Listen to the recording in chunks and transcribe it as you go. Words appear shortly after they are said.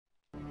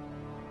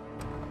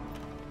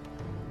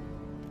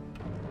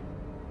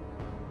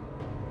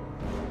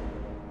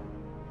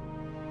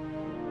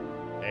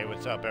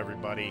What's up,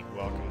 everybody?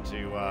 Welcome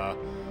to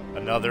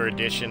another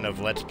edition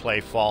of Let's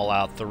Play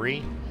Fallout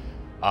 3.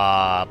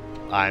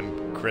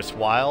 I'm Chris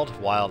Wild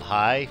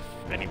High.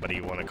 If anybody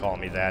you want to call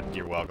me that,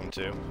 you're welcome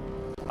to.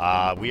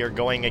 We are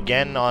going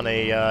again on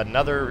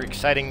another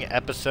exciting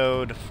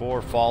episode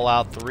for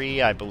Fallout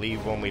 3. I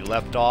believe when we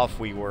left off,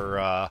 we were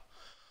on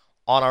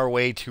our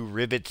way to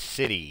Rivet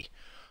City.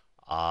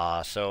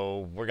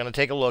 So we're going to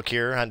take a look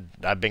here.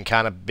 I've been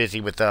kind of busy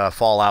with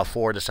Fallout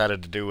 4,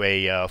 decided to do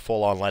a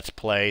full-on Let's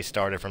Play,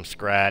 started from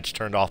scratch,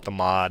 turned off the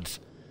mods.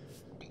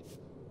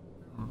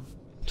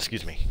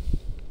 Excuse me.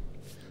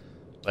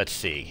 Let's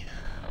see.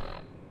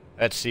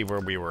 Let's see where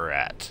we were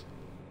at.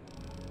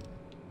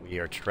 We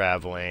are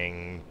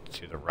traveling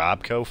to the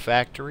BobCo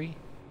factory?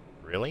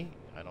 Really?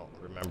 I don't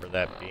remember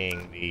that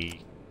being the...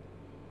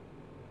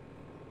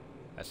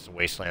 That's the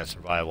Wasteland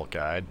Survival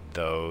Guide.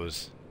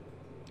 Those...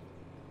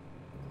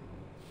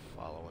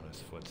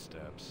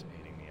 Footsteps,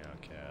 aiding the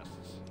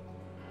outcasts.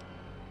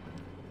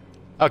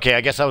 Okay,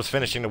 I guess I was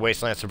finishing the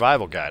Wasteland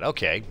Survival Guide.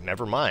 Okay,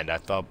 never mind. I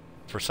thought,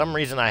 for some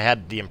reason, I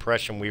had the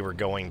impression we were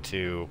going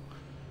to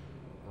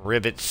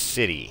Rivet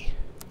City.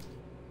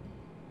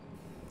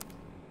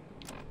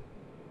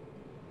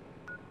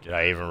 Did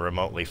I even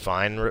remotely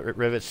find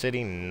Rivet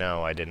City?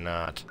 No, I did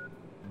not.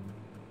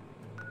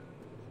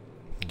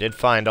 Did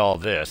find all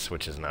this,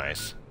 which is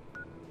nice.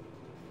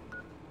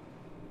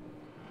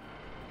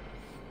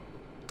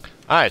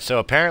 Alright, so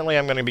apparently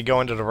I'm going to be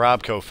going to the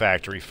BobCo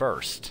factory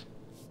first.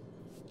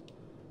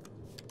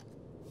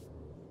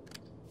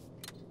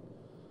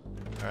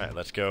 Alright,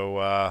 let's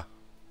go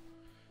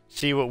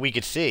see what we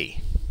could see.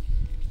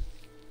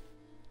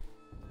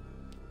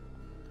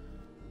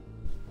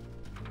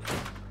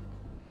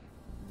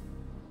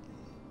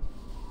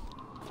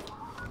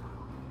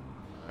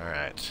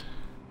 Alright.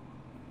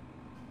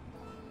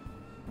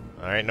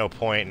 There ain't no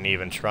point in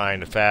even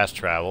trying to fast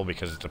travel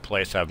because it's a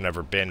place I've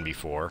never been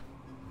before.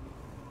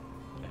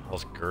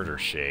 What's girder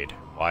shade?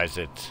 Why is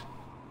it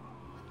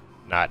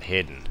not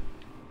hidden?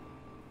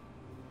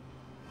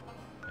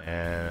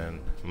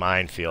 And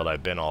minefield,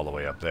 I've been all the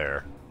way up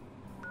there.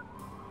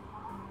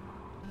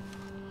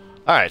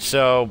 Alright,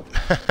 so...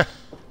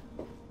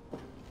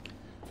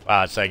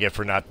 wow, it's I get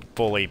for not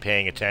fully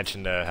paying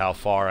attention to how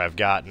far I've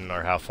gotten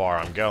or how far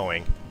I'm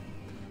going.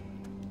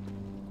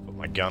 Put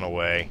my gun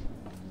away.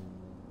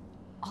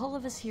 All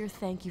of us here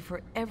thank you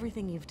for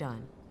everything you've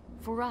done.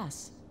 For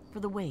us. For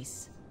the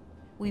wastes.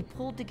 We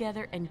pulled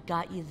together and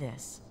got you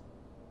this.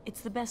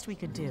 It's the best we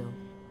could do.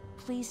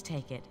 Please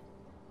take it.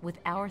 With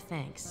our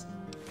thanks.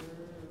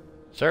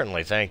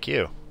 Certainly, thank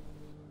you.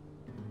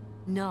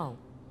 No,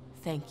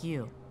 thank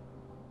you.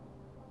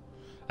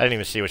 I didn't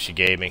even see what she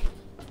gave me.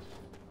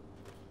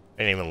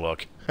 I didn't even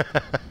look.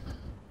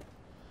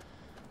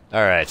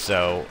 Alright,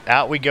 so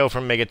out we go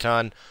from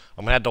Megaton.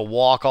 I'm going to have to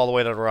walk all the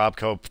way to the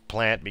BobCo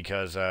plant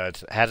because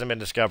it hasn't been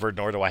discovered,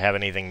 nor do I have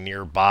anything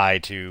nearby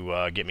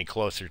to get me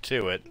closer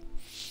to it.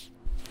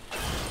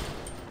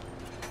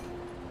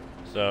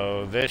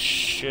 So this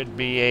should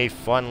be a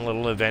fun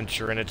little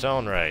adventure in its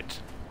own right.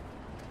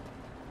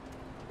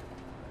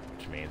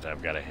 Which means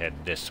I've got to head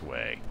this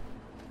way.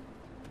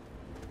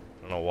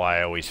 I don't know why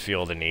I always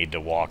feel the need to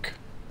walk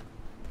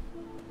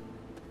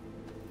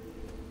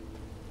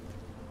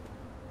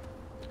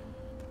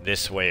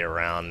this way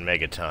around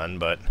Megaton,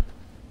 but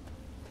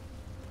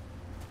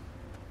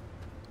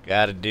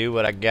gotta do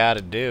what I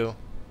gotta do.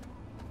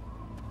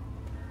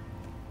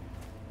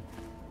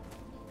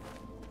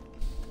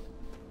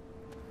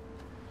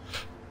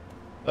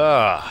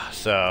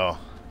 So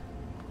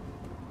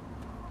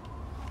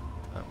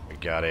we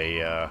got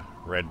a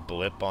red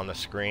blip on the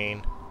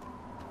screen.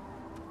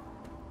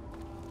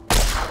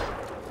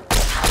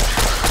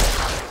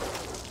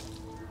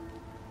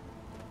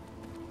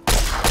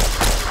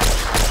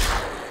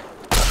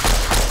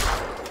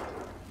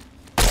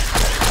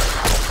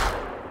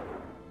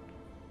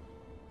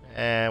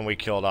 And we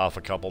killed off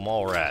a couple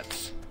mole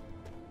rats.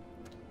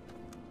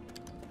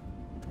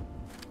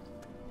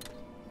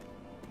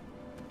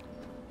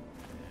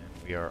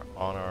 We are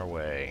on our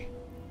way.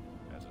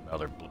 As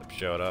another blip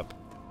showed up.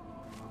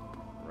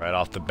 Right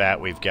off the bat,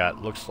 we've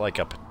got, looks like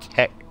a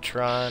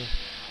Protectron.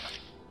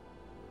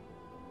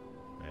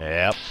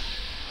 Yep.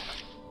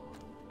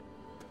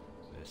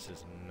 This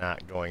is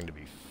not going to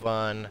be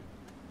fun.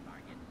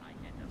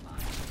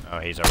 Oh,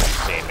 he's already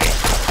seen me.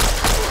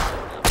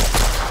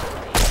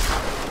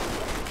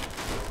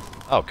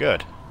 Oh,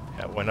 good.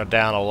 That went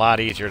down a lot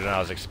easier than I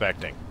was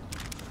expecting.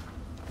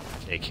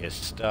 Take his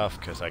stuff,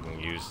 because I can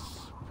use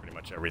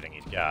everything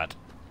he's got.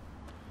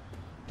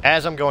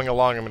 As I'm going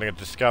along, I'm going to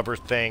discover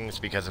things,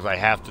 because if I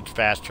have to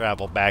fast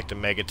travel back to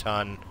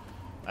Megaton,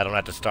 I don't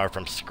have to start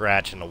from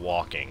scratch in the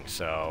walking,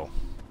 so...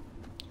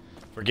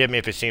 Forgive me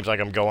if it seems like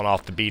I'm going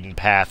off the beaten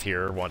path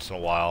here once in a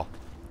while.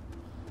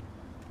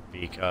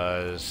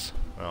 Because,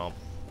 well,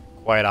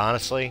 quite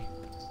honestly,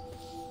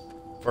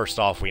 first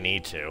off, we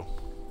need to.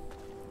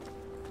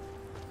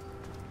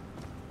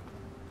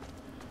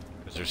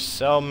 Because there's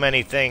so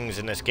many things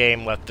in this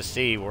game left to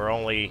see. We're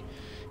only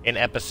in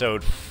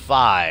episode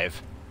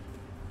 5,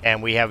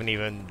 And we haven't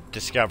even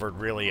discovered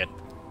really a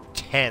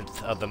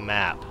tenth of the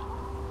map.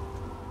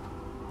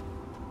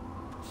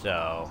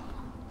 So,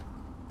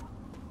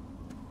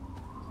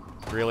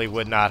 really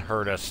would not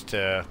hurt us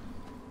to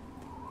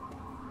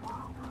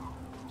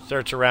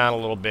search around a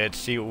little bit,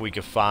 see what we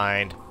could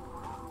find.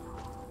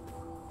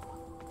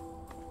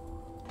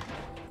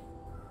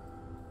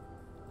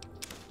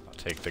 I'll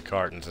take the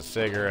cartons of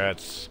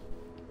cigarettes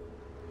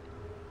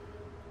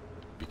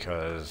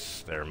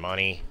because they're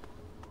money.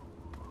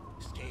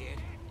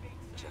 Scared?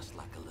 Just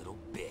like a little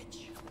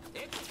bitch.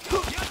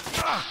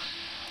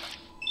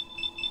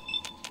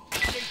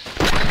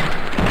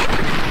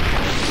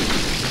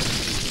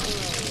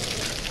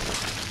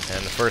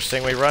 And the first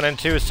thing we run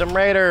into is some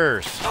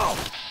raiders.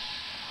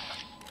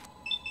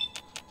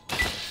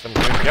 Some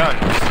good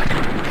guns.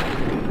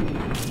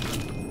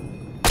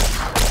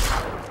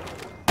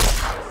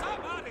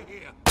 I'm out of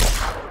here.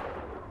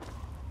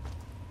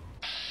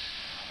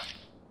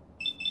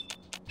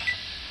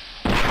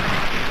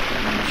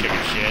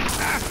 Chicken shit.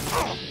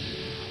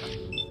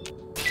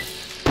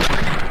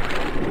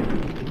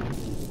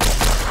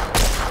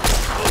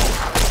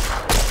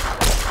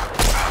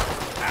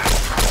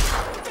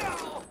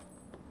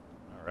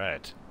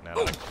 Alright, now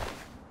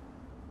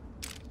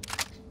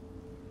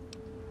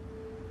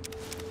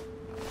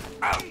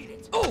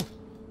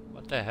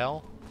what the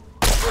hell?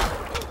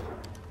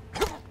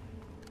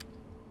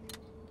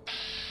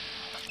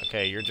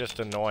 Okay, you're just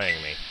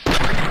annoying me.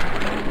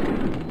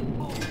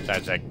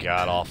 Besides that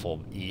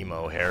god-awful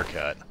emo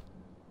haircut.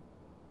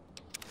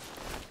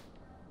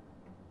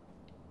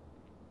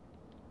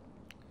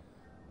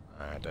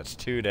 Alright, that's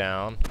 2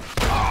 down.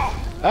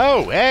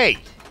 Oh, hey!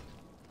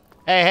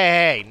 Hey,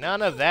 hey, hey!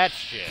 None of that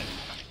shit.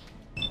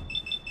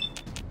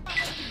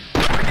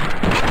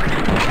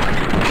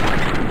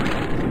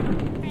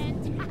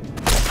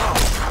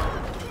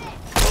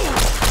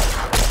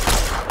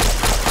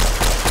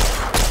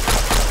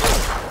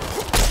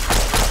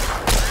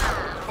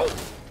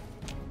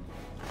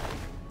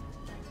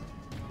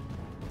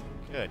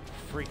 Good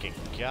freaking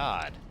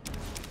God.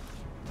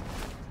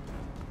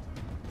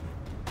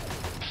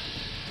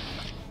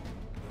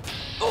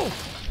 And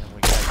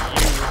we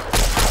got you.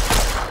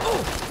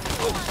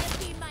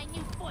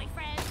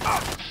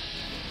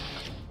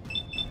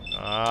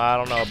 I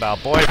don't know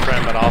about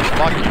boyfriend, but I'll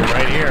fuck you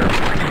right here.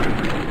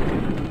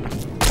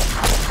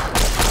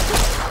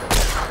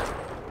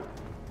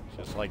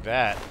 Just like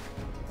that.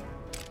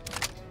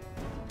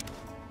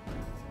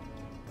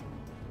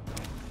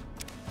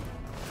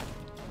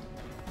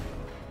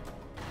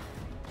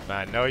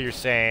 I know you're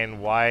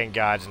saying, why in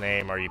God's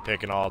name are you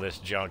picking all this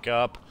junk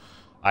up?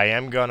 I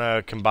am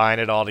gonna combine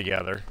it all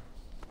together.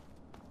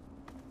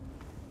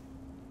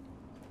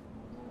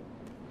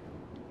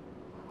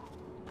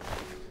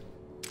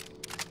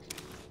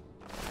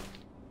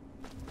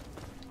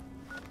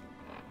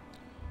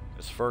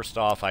 Because first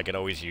off, I could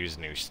always use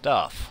new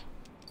stuff.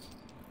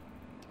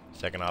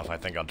 Second off, I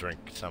think I'll drink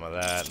some of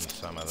that and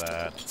some of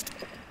that.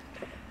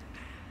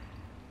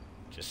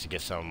 Just to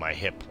get some of my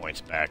hit points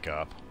back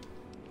up.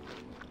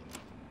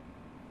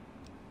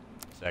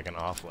 Second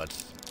off,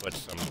 let's put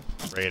some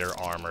raider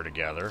armor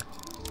together.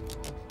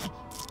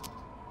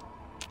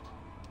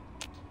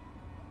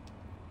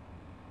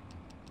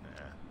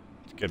 Yeah,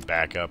 it's good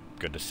backup,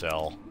 good to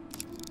sell.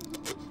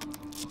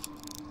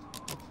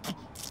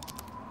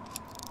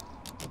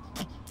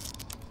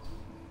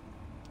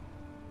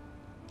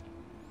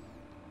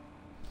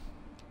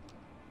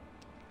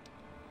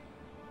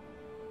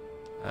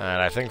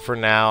 And I think for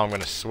now I'm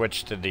going to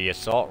switch to the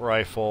assault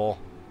rifle.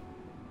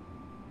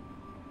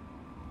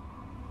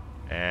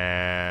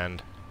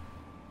 And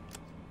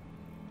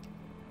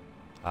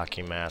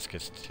hockey mask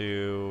is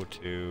 2,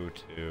 2,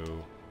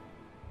 2.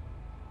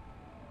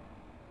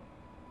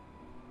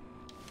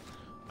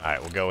 Alright,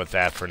 we'll go with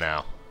that for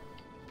now.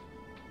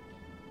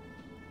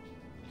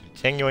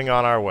 Continuing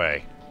on our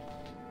way.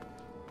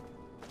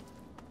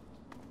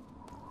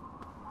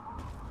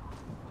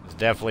 It's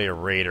definitely a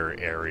raider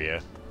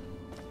area.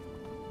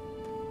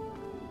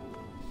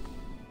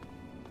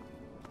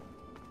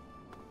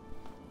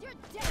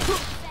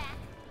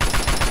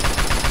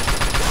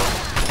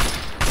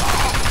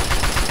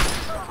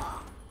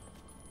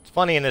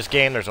 Funny, in this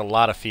game, there's a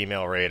lot of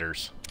female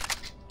raiders.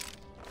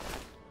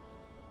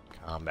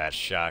 Combat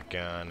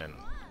shotgun and...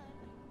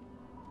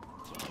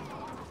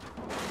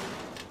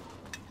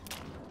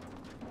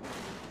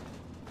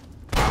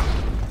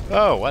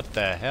 Oh, what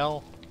the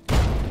hell?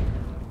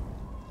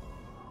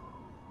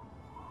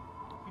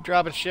 You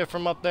dropping shit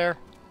from up there?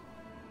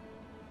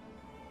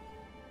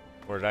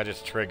 Or did I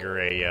just trigger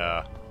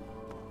a,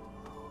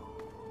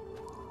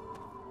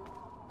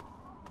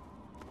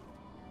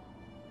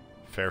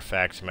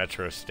 Fairfax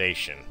Metro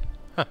Station.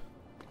 Huh.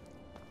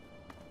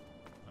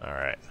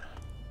 Alright.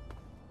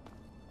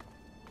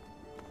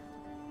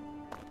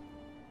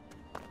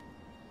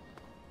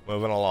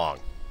 Moving along.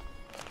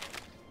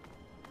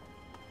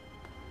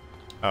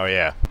 Oh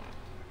yeah.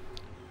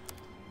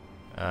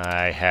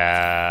 I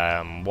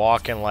am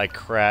walking like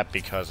crap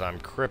because I'm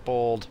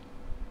crippled.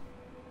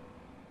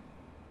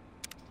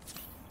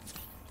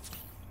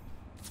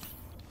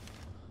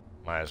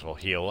 Might as well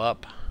heal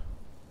up.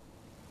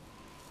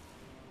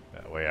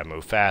 That way I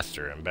move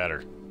faster and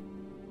better.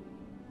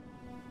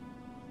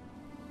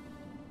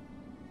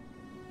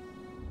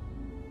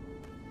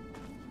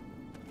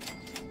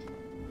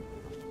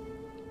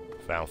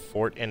 Found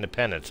Fort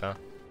Independence, huh?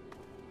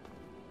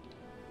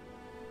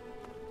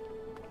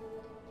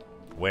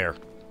 Where?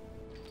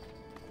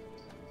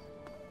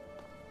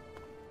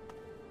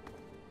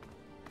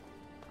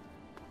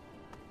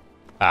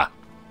 Ah.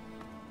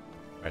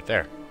 Right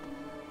there.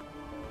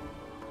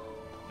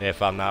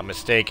 If I'm not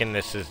mistaken,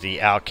 this is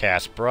the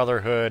Outcast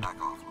Brotherhood.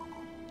 Back off,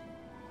 local.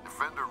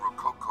 Defender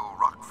Rococo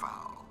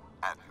Rockfowl,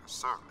 at your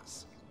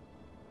service.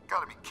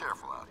 Gotta be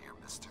careful out here,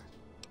 mister.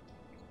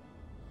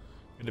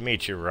 Good to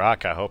meet you,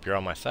 Rock. I hope you're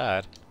on my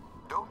side.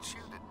 Don't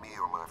shoot at me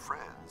or my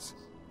friends.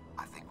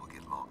 I think we'll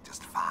get along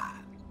just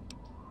fine.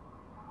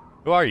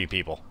 Who are you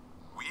people?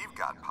 We've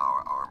got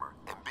power armor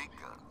and big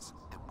guns,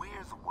 and we're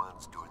the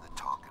ones doing the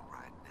talking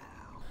right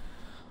now.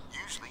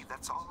 Usually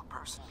that's all a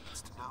person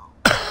needs to know.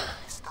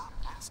 They stop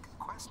asking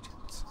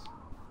questions.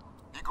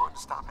 You going to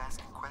stop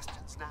asking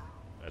questions now?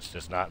 That's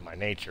just not my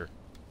nature.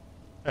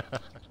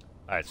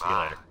 Alright, see you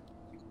later.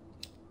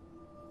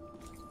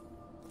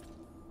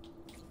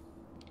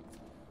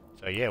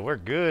 So yeah, we're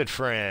good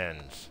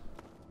friends.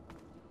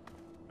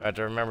 I have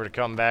to remember to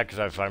come back,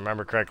 because if I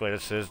remember correctly,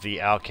 this is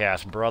the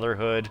Outcast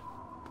Brotherhood.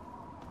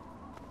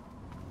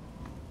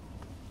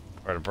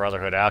 Or the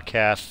Brotherhood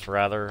Outcasts,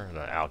 rather.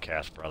 The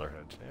Outcast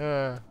Brotherhood.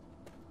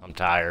 I'm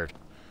tired.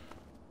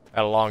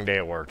 Had a long day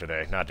at work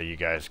today. Not that you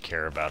guys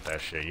care about that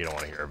shit. You don't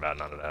want to hear about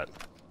none of that.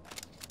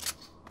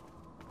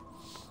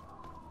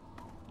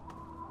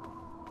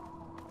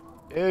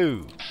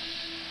 Ooh.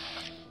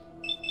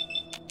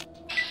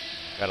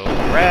 Got a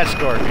little rad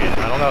scorpion.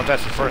 I don't know if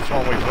that's the first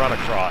one we've run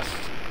across.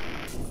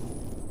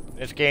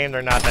 This game,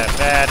 they're not that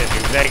bad.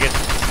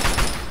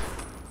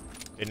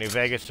 In New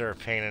Vegas, they're a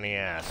pain in the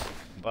ass.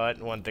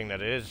 But one thing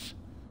that is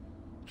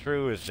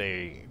true is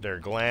their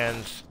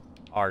glands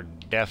are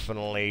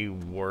definitely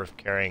worth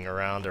carrying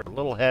around. They're a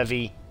little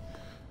heavy,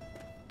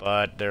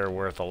 but they're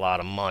worth a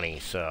lot of money.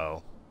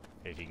 So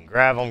if you can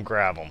grab them,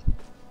 grab them.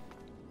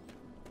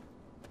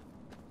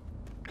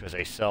 Because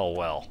they sell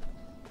well.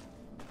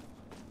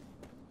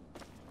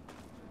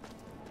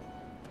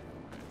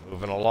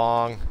 Moving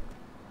along.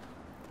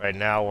 Right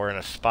now we're in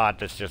a spot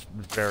that's just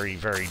very,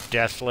 very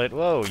desolate.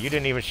 Whoa, you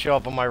didn't even show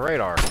up on my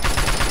radar.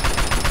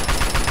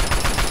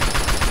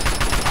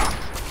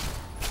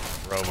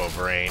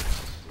 Robo-brain.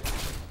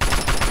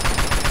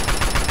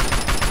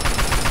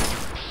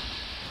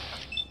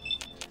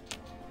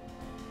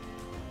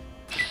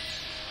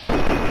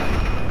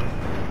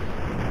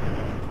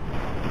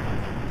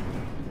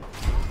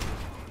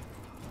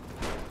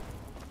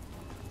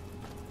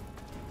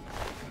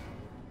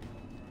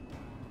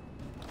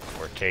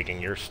 We're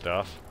taking your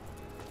stuff.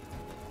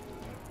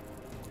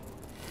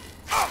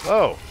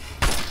 Whoa!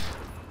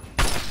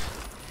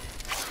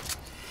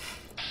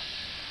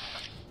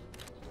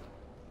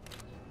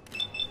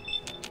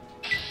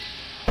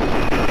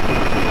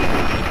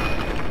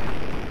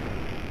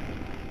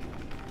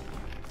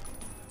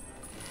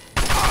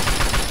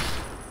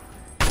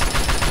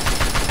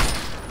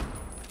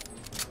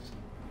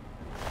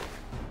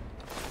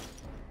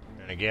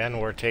 And again,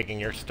 we're taking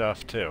your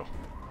stuff too.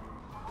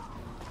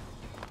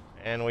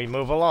 And we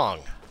move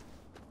along.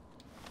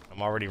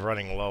 I'm already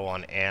running low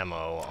on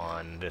ammo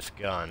on this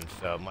gun,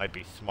 so it might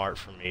be smart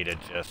for me to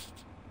just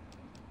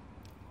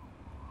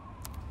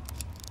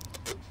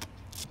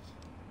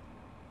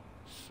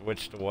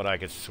switch to what I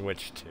could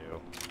switch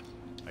to.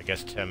 I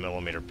guess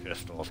 10mm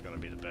pistol is going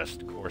to be the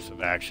best course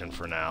of action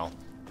for now.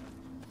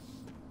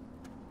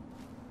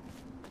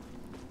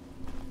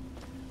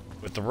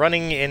 With the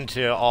running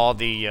into all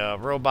the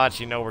robots,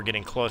 you know we're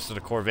getting close to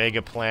the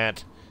Corvega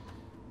plant.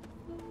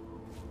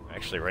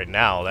 Actually, right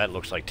now, that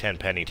looks like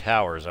Tenpenny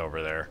Towers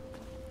over there.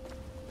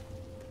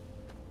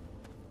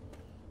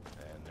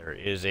 And there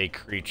is a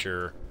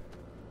creature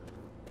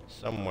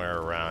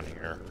somewhere around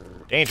here.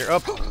 Danger!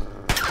 Up!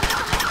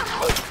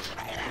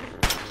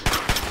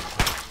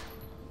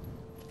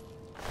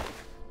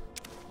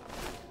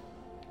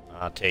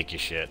 I'll take your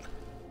shit.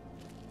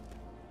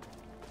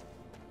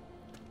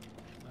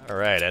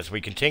 Alright, as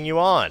we continue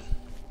on.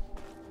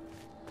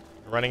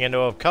 Running into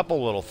a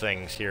couple little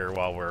things here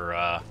while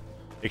we're,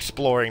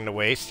 exploring the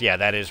waste. Yeah,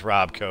 that is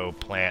BobCo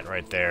plant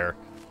right there.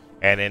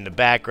 And in the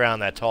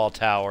background, that tall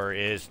tower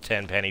is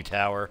Tenpenny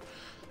Tower.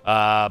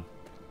 I've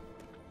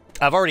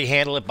already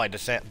handled it by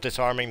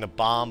disarming the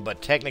bomb,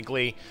 but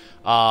technically,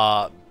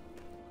 an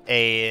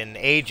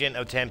agent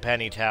of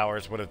Tenpenny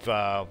Towers would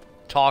have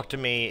talked to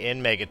me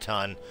in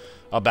Megaton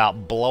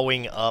about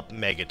blowing up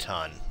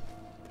Megaton.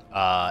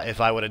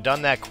 If I would have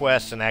done that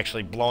quest and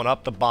actually blown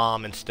up the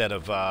bomb instead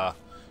of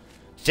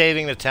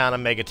saving the town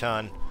of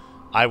Megaton,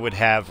 I would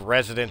have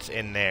residents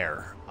in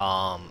there.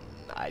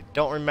 I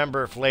don't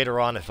remember if later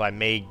on if I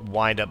may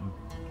wind up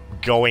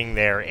going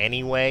there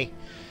anyway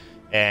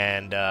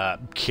and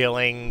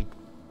killing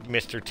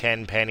Mr.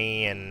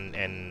 Tenpenny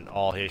and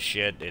all his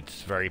shit.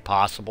 It's very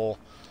possible.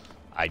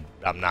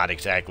 I'm not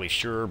exactly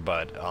sure,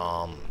 but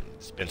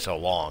it's been so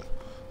long.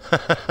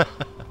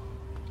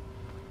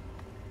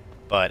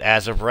 But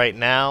as of right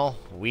now,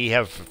 we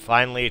have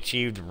finally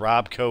achieved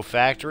BobCo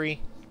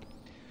Factory.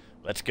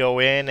 Let's go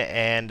in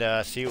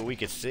and see what we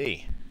can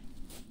see.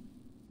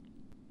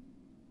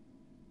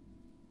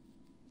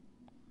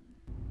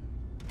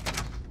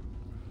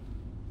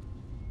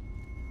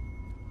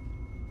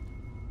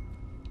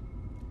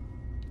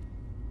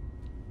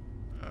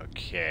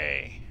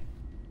 Okay.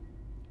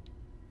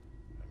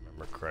 If I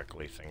remember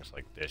correctly, things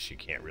like this you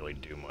can't really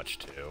do much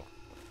to.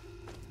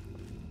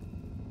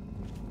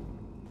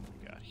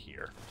 We got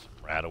here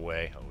some rat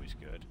away, always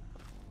good.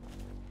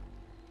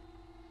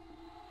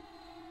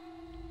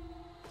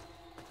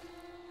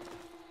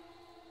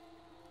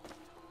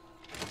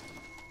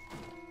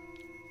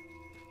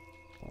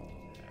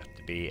 Have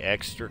to be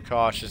extra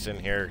cautious in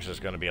here because there's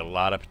going to be a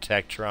lot of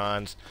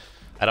Protectrons.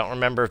 I don't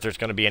remember if there's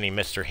going to be any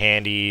Mr.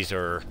 Handies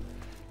or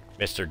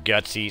Mr.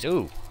 Gutsies.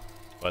 Ooh.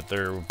 But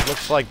there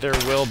looks like there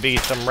will be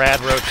some rad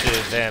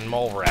roaches and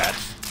mole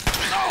rats.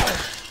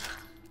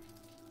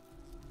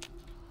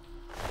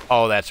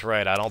 Oh, that's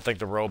right. I don't think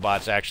the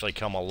robots actually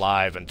come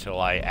alive until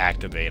I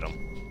activate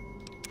them.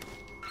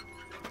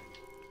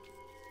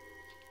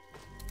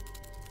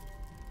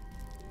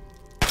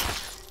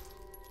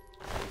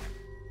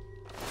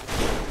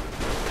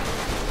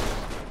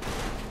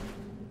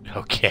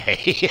 Okay.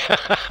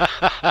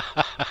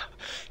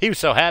 He was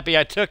so happy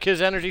I took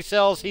his energy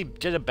cells, he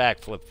did a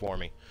backflip for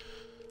me.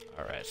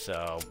 Alright,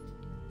 so...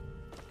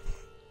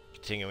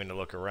 continuing to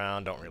look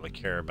around, don't really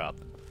care about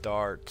the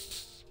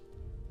darts.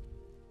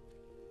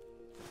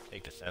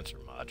 Take the sensor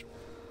module.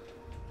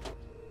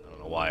 I don't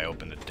know why I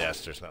opened the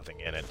desk, there's nothing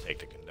in it. Take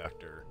the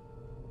conductor.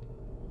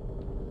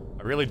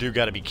 I really do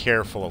gotta be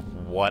careful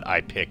of what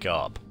I pick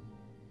up.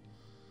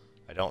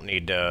 I don't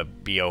need to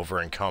be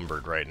over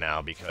encumbered right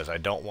now because I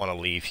don't want to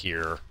leave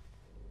here.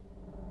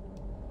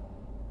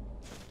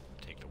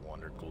 Take the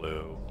Wonder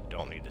Glue.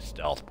 Don't need the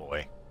Stealth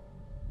Boy.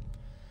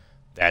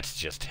 That's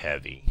just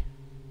heavy.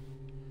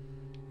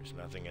 There's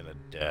nothing in the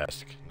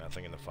desk.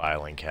 Nothing in the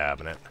filing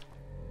cabinet.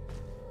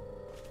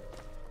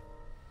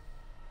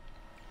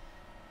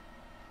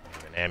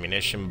 An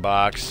ammunition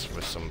box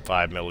with some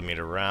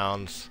 5mm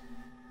rounds.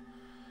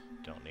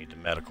 Don't need the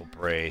medical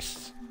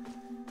brace.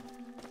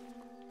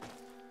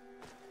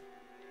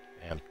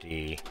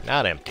 Empty.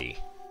 Not empty.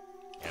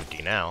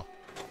 Empty now.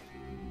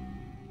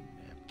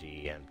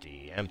 Empty,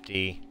 empty,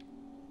 empty.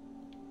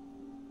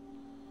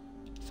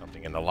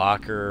 Something in the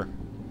locker.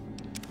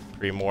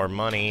 3 more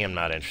money. I'm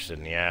not interested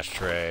in the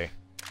ashtray.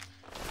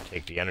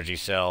 Take the energy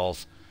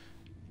cells.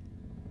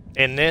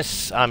 In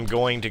this, I'm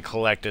going to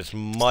collect as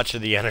much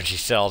of the energy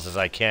cells as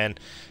I can.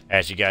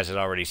 As you guys had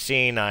already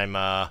seen,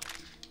 I'm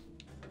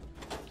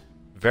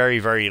very,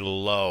 very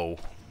low.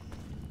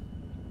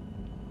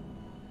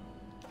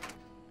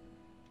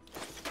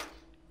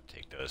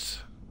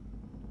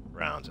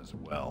 Rounds as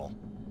well.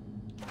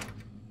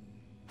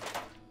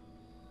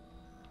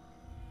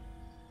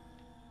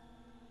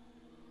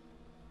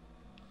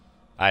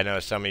 I know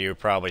some of you are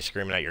probably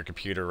screaming at your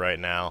computer right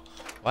now.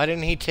 Why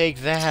didn't he take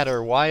that?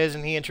 Or why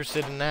isn't he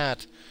interested in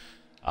that?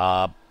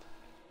 Quite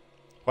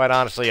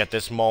honestly, at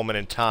this moment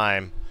in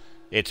time,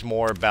 it's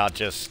more about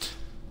just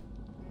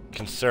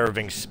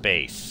conserving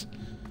space.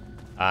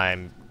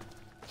 I'm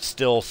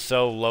still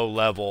so low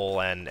level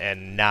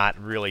and not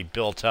really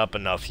built up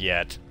enough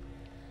yet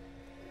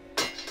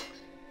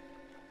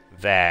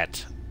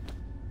that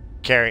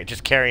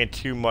just carrying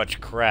too much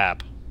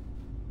crap,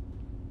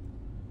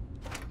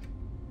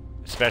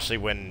 especially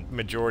when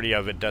majority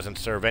of it doesn't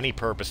serve any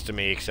purpose to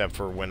me except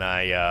for when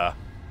I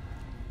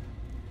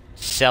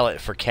sell it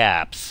for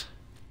caps.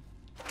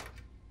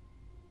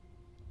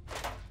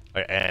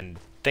 And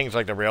things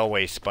like the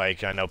railway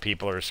spike, I know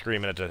people are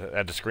screaming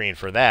at the screen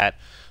for that.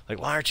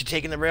 Like, why aren't you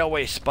taking the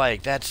railway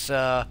spike? That's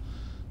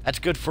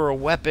good for a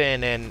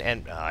weapon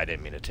and oh, I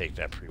didn't mean to take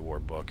that pre-war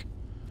book.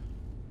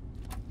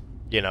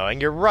 You know,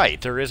 and you're right,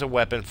 there is a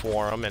weapon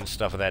for them and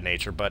stuff of that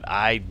nature, but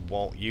I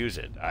won't use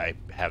it. I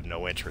have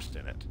no interest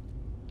in it.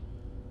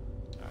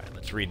 Alright,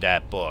 let's read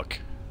that book.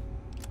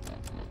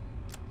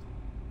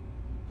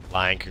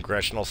 Lying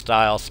congressional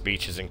style,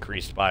 speech is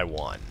increased by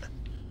 1.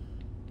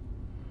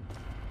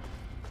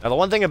 Now, the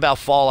one thing about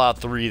Fallout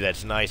 3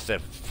 that's nice that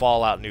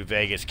Fallout New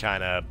Vegas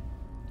kind of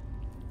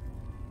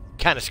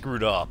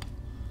screwed up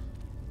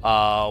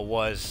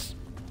was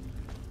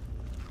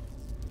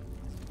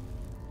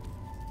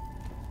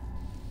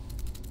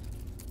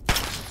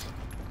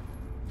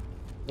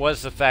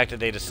the fact that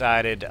they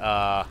decided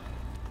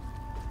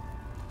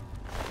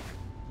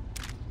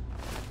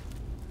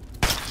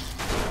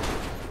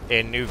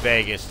in New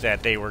Vegas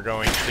that they were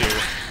going to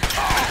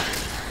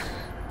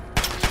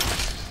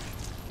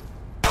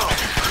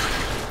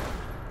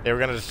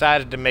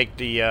decide to make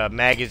the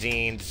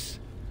magazines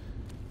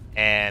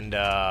and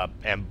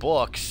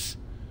books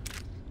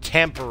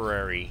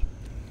temporary.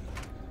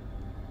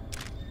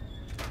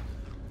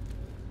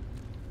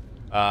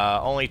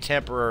 Only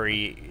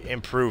temporary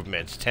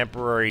improvements,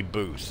 temporary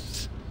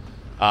boosts.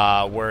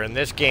 Where in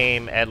this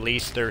game, at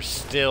least there's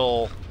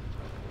still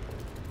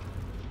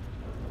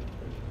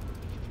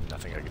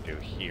nothing I can do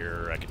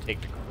here. I can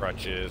take the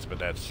crutches, but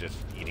that's just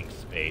eating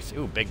space.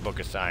 Ooh, big book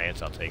of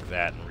science. I'll take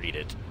that and read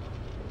it.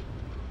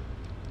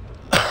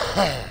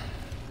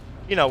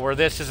 You know, where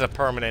this is a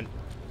permanent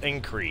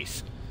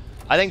increase.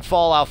 I think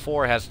Fallout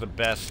 4 has the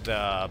best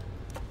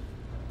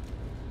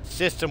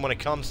system when it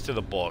comes to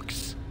the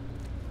books,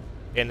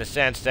 in the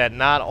sense that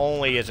not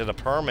only is it a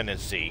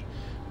permanency,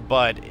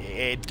 but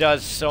it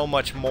does so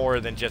much more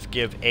than just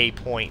give a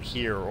point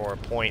here or a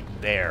point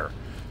there.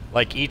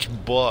 Like, each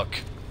book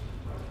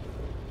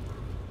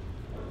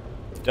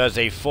does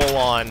a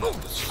full-on...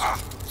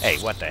 Hey,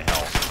 what the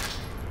hell?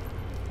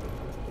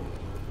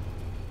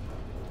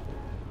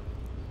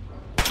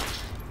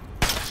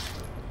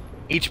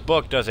 Each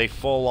book does a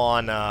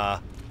full-on,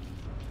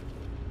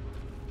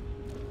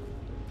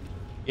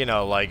 you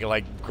know, like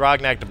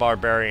Grognak the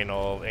Barbarian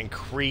will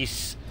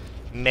increase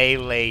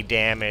melee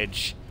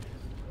damage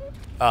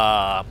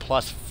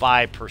plus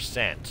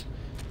 5%.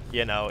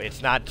 You know,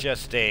 it's not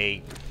just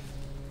a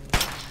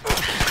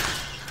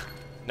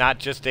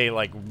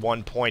like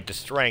 1 point to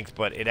strength,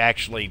 but it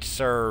actually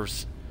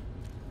serves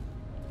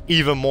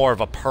even more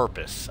of a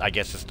purpose, I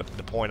guess is the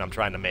point I'm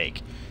trying to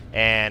make.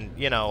 And,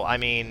 you know, I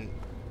mean,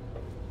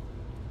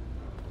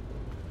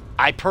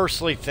 I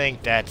personally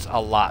think that's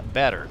a lot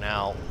better.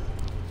 Now,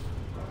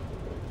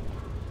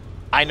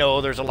 I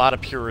know there's a lot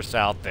of purists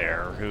out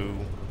there who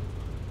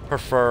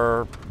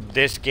prefer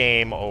this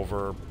game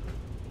over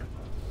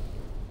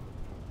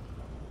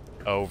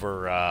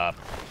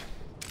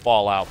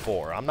Fallout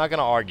 4. I'm not going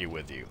to argue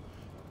with you,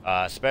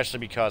 especially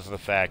because of the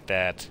fact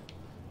that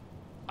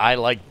I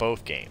like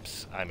both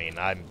games. I mean,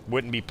 I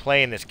wouldn't be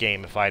playing this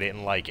game if I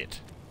didn't like it.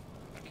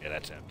 Okay,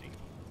 that's empty.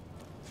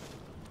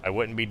 I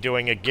wouldn't be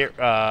doing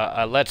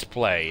a Let's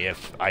Play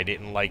if I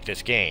didn't like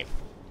this game.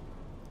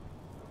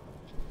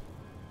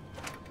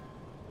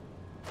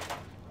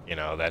 You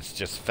know, that's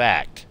just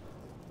fact.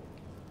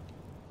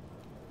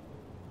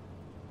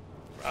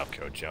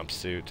 BobCo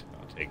jumpsuit.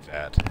 I'll take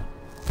that.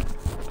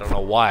 I don't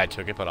know why I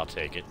took it, but I'll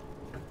take it.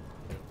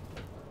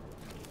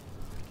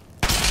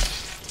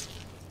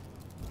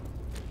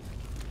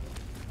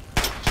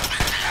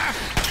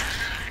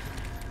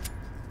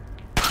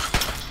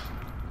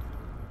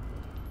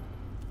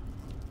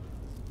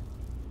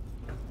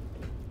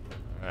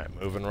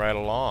 Alright, moving right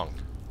along.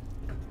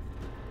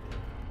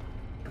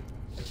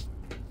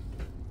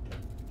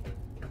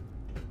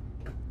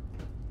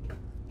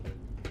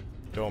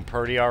 Doing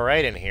pretty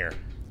alright in here.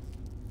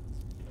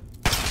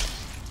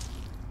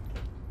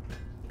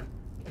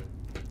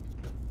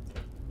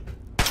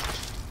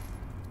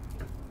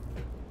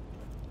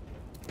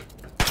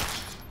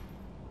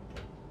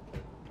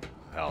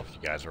 Hell, if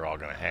you guys are all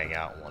going to hang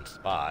out in one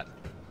spot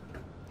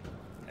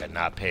and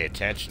not pay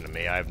attention to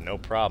me, I have no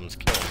problems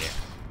killing you.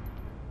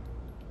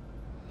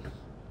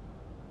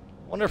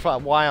 Wonder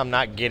why I'm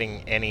not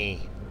getting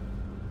any...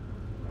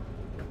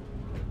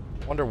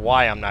 Wonder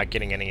why I'm not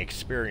getting any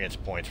experience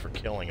points for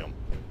killing them.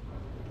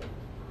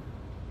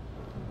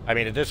 I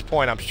mean, at this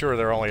point, I'm sure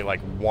they're only like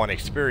 1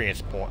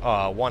 experience point,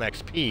 1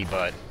 XP,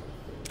 but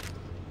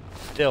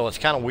still, it's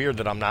kind of weird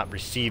that I'm not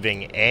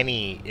receiving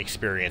any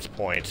experience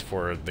points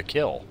for the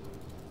kill.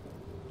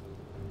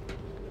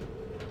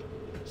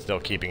 Still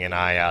keeping an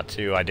eye out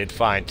too. I did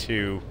find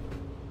two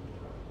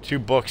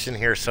books in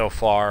here so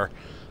far.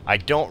 I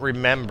don't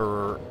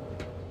remember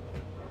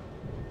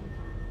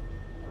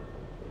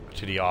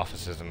to the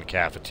offices in the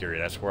cafeteria.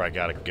 That's where I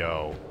gotta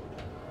go.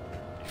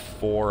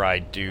 Before I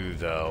do,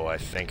 though, I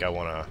think I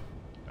wanna...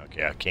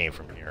 Okay, I came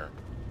from here.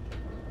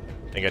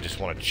 I think I just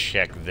want to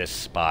check this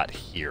spot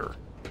here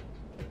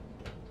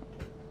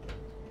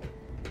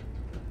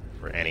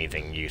for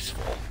anything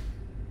useful.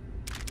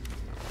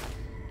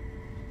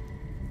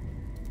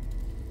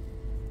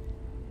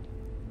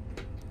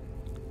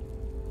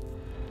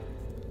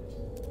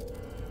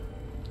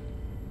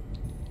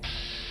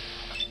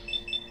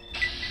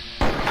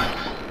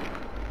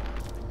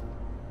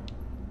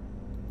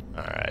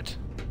 Alright.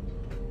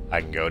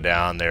 I can go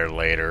down there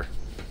later.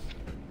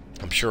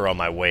 I'm sure on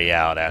my way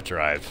out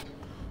after I've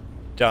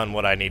done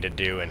what I need to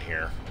do in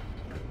here.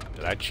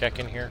 Did I check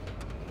in here?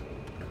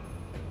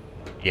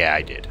 Yeah,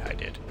 I did.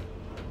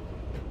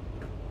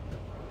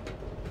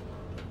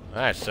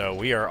 Alright, so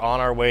we are on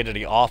our way to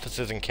the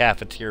offices and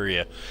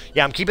cafeteria.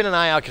 Yeah, I'm keeping an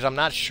eye out because I'm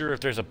not sure if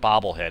there's a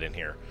bobblehead in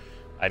here.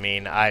 I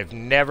mean, I've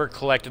never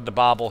collected the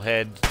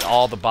bobbleheads,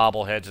 all the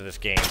bobbleheads of this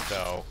game,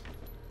 so...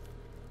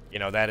 You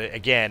know, that,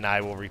 again,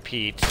 I will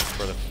repeat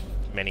for the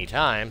many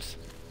times.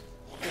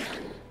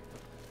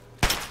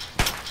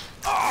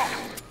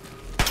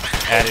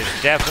 That is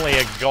definitely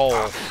a goal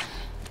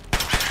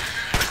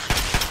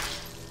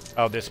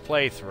of this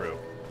playthrough.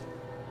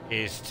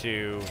 Is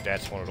to...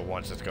 That's one of the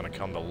ones that's going to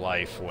come to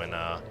life when,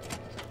 I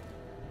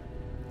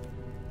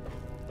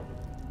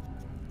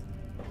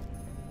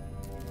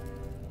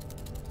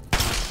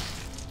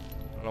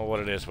don't know what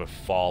it is with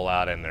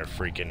Fallout and their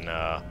freaking,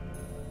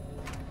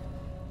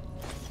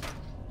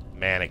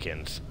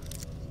 mannequins.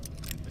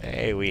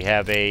 Hey, we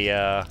have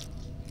a,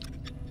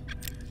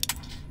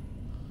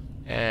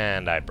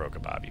 And I broke a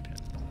bobby pin.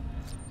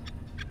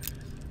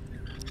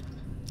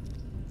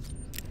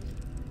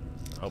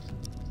 Oh.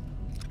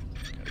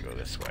 Gotta go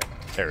this way.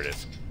 There it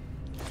is.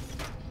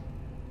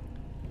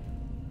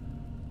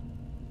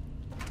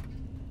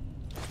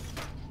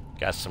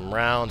 Got some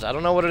rounds. I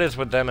don't know what it is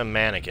with them and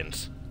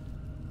mannequins.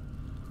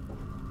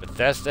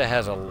 Bethesda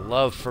has a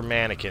love for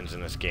mannequins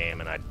in this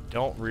game, and I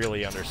don't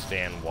really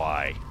understand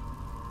why.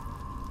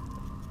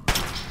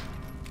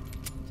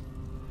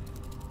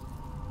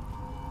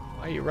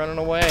 Why are you running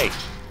away?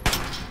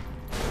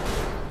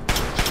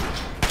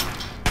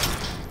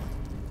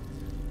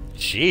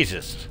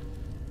 Jesus.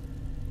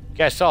 You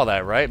guys saw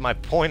that, right? My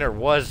pointer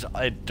was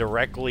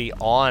directly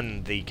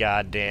on the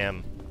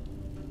goddamn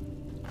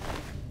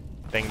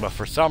thing, but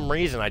for some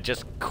reason I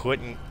just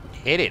couldn't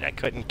hit it. I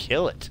couldn't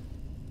kill it.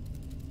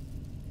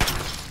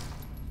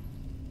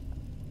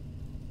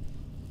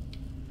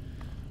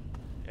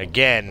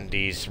 Again,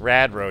 these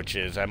rad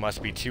roaches, I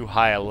must be too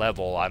high a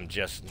level. I'm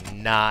just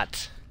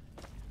not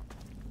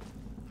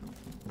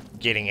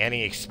getting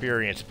any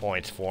experience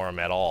points for them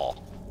at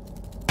all.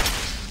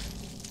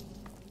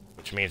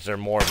 Which means they're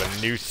more of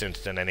a nuisance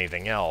than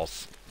anything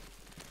else.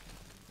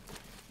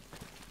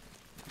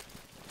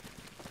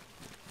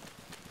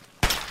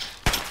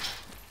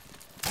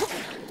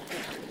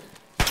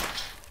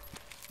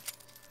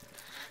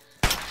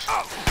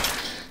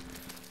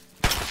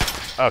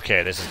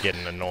 Okay, this is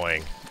getting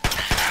annoying.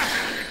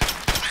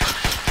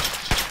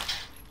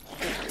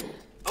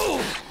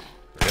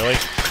 Really?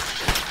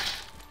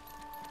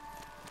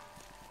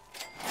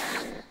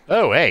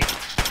 Oh, hey.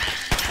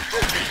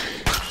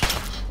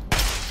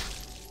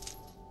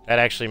 That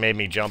actually made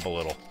me jump a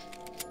little.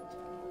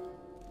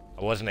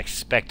 I wasn't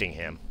expecting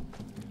him.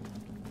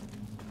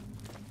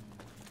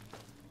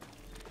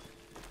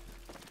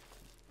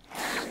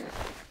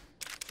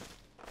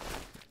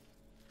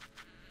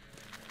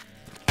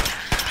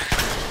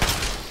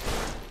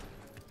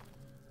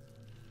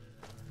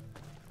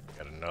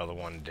 Got another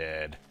one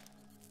dead.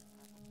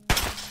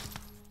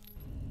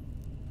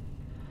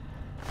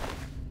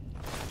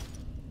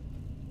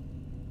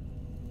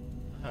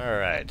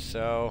 Alright,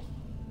 so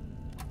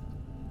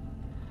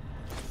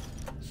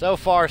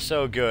far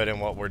so good in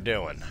what we're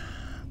doing.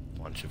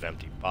 Bunch of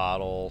empty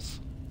bottles.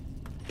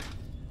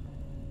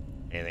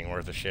 Anything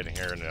worth a shit in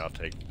here, and then I'll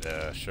take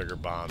the sugar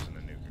bombs and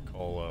the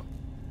Nuka-Cola.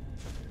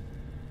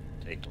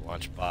 Take the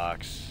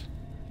lunchbox.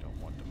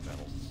 Don't want the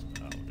metals.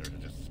 Oh, they're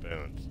just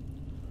spoons.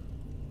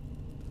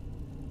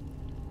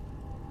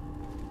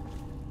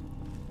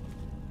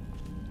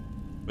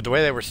 But the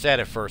way they were set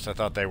at first, I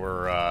thought they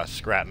were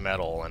scrap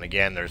metal. And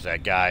again, there's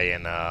that guy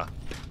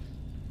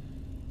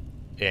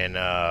in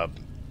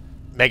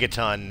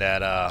Megaton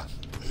that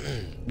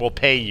will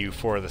pay you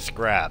for the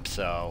scrap.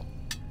 So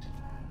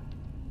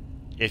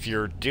if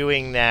you're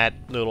doing that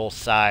little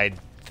side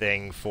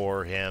thing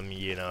for him,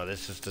 you know,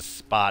 this is the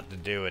spot to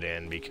do it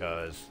in,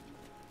 because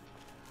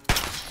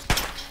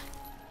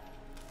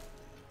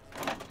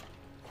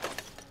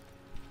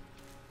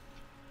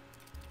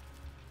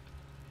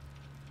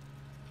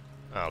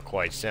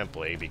quite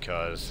simply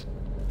because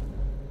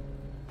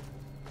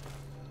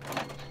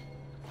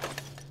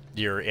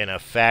you're in a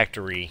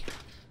factory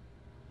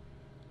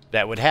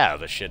that would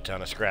have a shit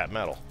ton of scrap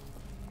metal.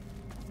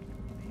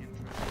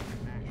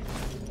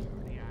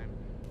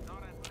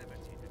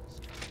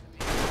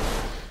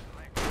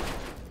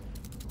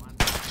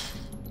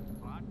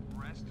 But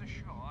rest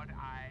assured,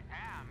 I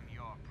am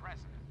your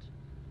president,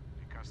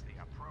 because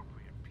the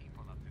appropriate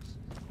people of this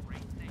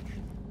great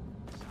nation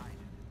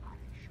decided I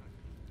should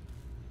be.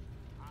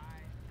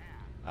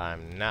 I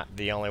am. I'm not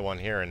the only one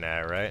hearing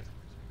that, right?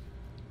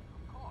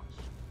 Of course,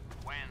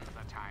 when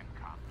the time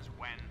comes,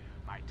 when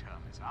my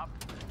term is up,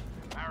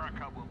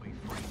 America will be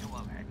free to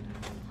elect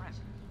a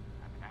president,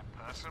 and that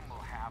person will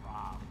have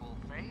our full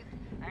faith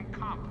and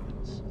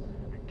confidence,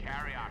 and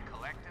carry our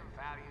collective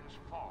values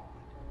forward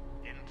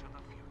into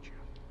the future.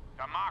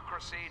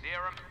 Democracy,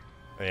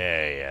 dear.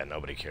 Yeah,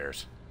 nobody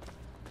cares.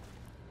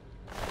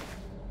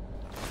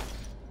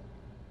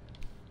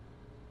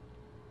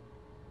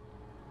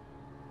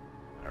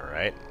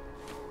 Alright.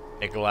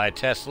 Nikolai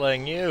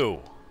Teslaing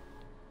you.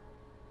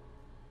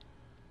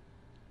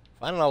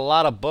 Finding a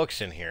lot of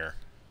books in here.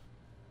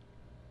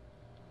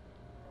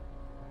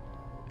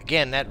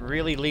 Again, that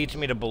really leads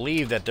me to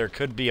believe that there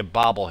could be a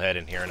bobblehead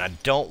in here, and I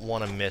don't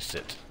want to miss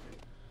it.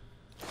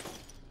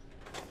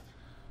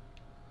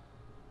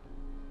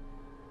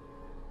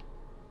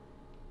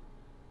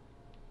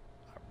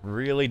 I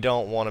really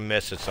don't want to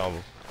miss it, so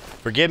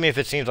forgive me if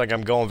it seems like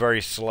I'm going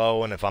very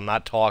slow, and if I'm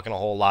not talking a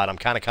whole lot. I'm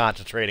kind of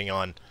concentrating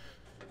on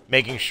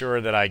making sure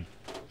that I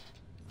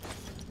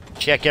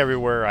check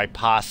everywhere I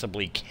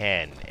possibly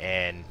can,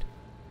 and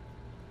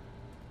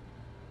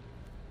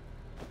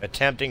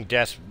attempting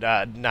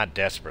not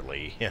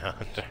desperately, you know,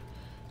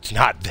 it's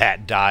not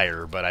that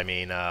dire, but I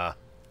mean,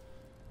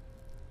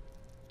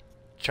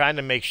 trying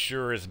to make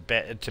sure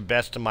to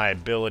best of my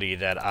ability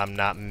that I'm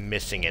not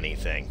missing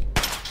anything.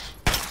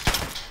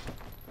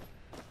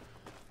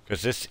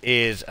 Because this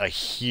is a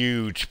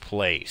huge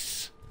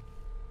place.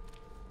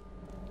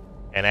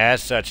 And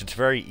as such, it's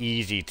very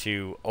easy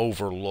to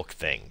overlook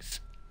things.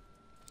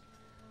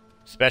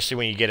 Especially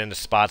when you get into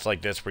spots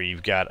like this where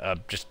you've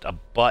got just a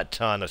butt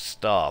ton of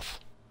stuff.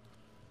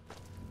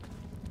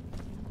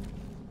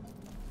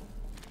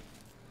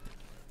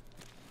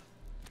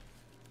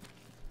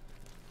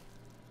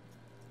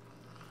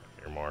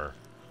 Here more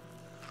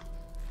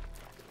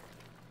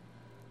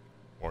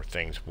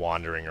things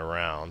wandering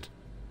around.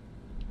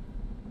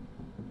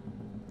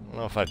 I don't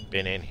know if I've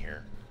been in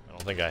here. I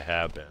don't think I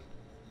have been.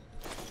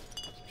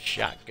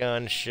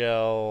 Shotgun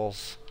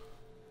shells.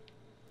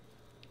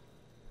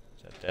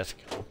 Is that desk?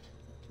 Oh,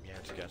 yeah,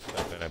 it's got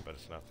stuff in it, but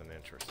it's nothing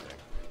interesting.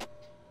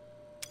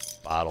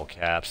 Bottle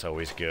caps,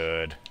 always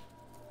good.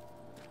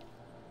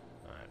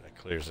 Alright, that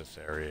clears this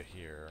area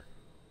here.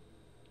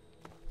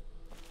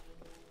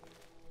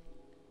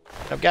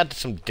 I've got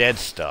some dead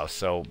stuff,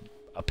 so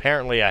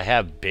apparently I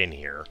have been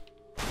here.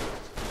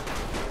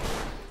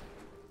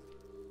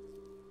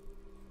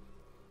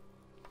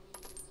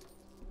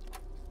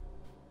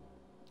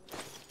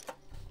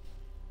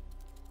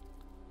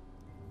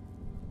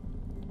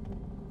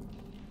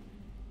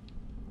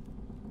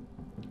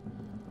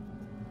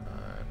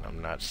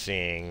 I'm not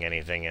seeing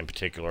anything in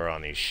particular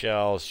on these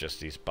shelves, just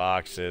these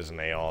boxes, and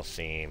they all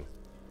seem,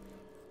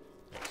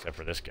 except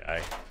for this guy,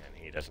 and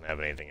he doesn't have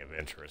anything of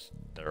interest.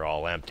 They're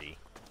all empty.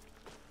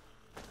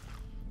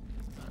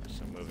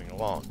 So moving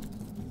along.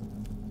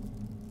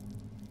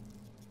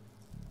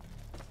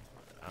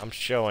 I'm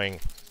showing...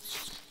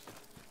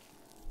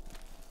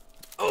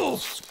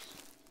 Oh!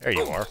 There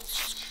you are.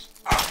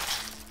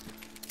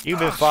 You've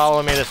been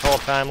following me this whole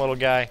time, little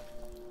guy?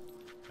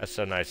 That's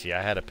so nice of you.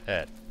 I had a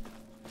pet.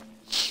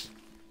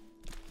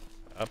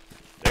 Up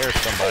there's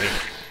somebody.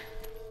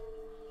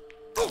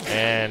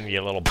 And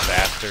you little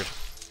bastard.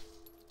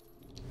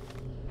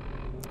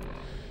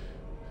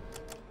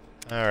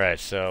 Alright,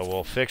 so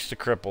we'll fix the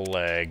cripple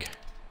leg.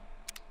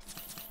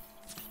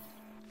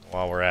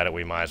 While we're at it,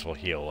 we might as well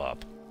heal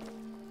up.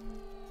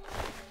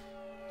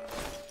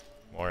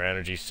 More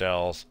energy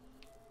cells.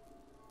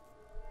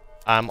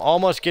 I'm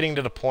almost getting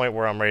to the point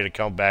where I'm ready to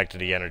come back to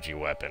the energy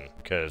weapon,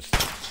 because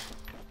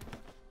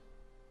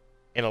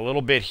in a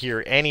little bit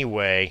here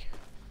anyway,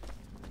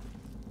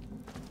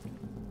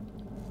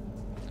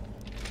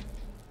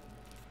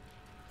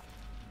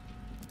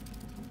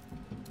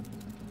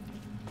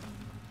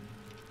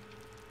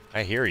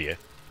 I hear you.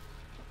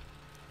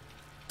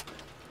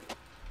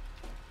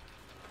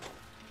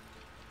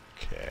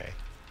 Okay.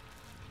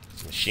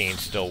 Does the machine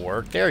still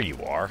work? There you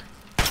are.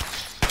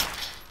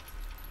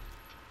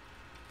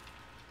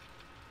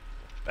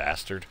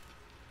 Bastard.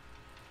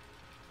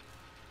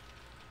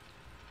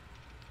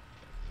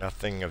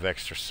 Nothing of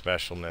extra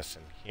specialness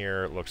in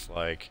here, it looks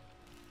like.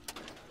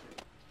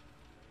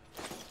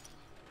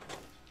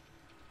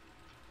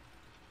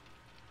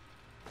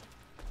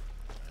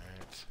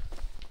 Alright.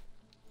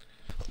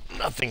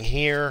 Nothing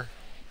here.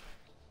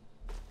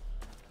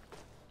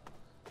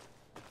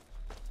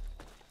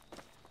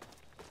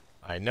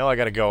 I know I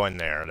gotta go in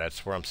there.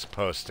 That's where I'm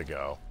supposed to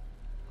go.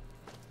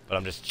 But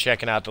I'm just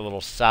checking out the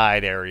little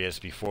side areas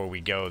before we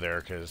go there,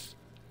 because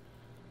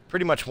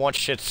pretty much once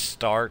shit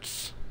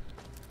starts...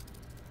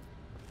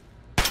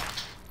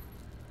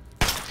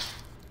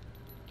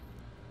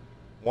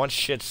 Once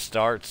shit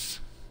starts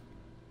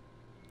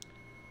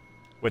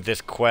with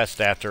this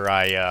quest after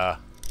I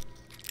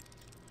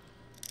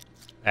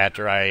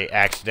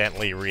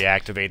accidentally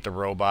reactivate the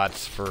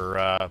robots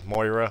for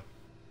Moira,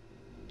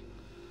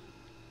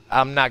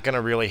 I'm not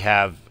gonna really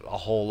have a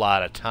whole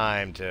lot of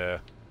time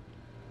to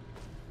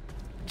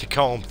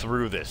comb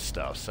through this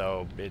stuff,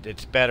 so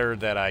it's better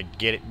that I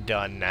get it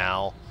done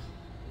now.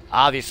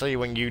 Obviously,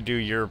 when you do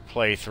your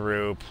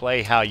playthrough,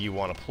 play how you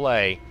want to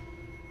play.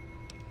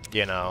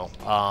 You know,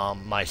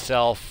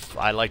 myself,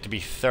 I like to be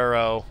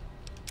thorough,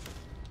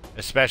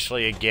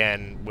 especially,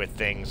 again, with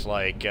things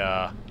like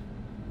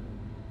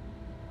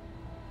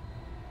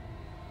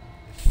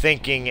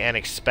thinking and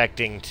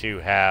expecting to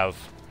have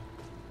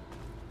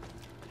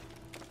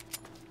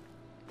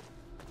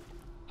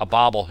a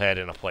bobblehead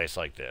in a place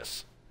like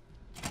this.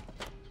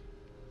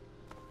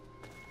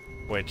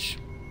 Which,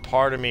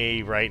 part of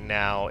me right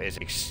now is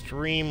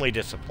extremely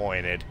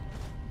disappointed,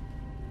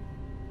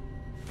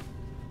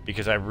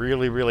 because I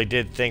really, really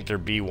did think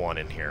there'd be one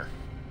in here.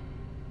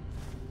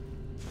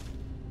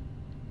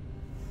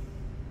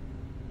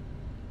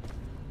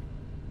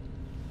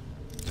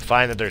 To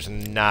find that there's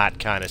not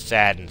kind of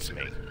saddens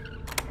me.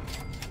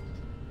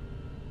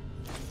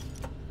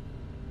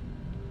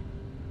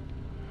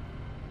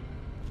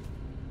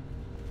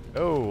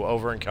 Oh,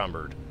 over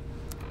encumbered.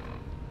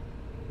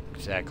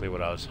 Exactly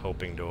what I was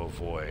hoping to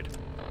avoid.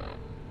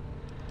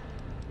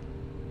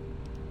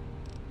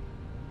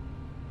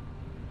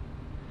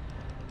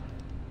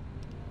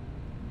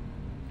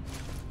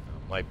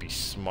 Might be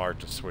smart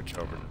to switch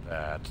over to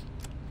that.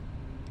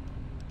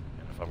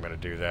 And if I'm going to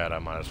do that, I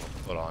might as well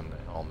put on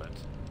the helmet.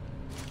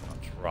 I'll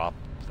drop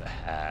the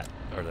hat,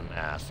 or the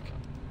mask.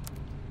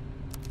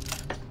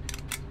 Alright,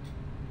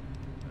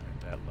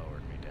 that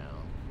lowered me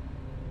down.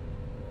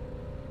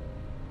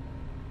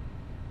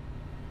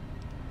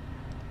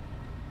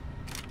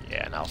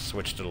 And I'll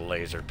switch to the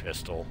laser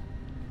pistol.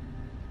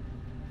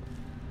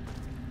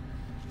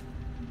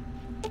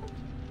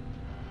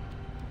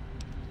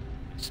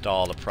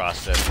 Install the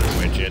processor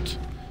widget.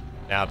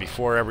 Now,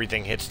 before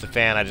everything hits the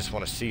fan, I just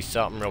want to see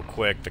something real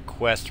quick. The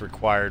quest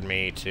required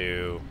me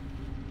to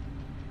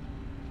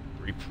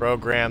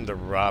reprogram the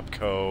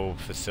BobCo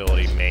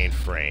facility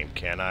mainframe.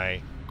 Can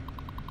I?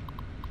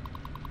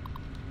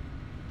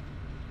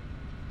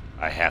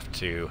 I have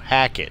to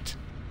hack it.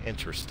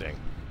 Interesting.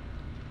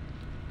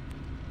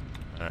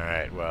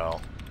 Alright,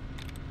 well,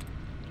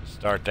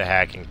 start the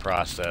hacking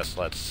process.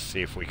 Let's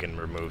see if we can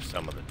remove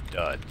some of the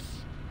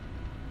duds.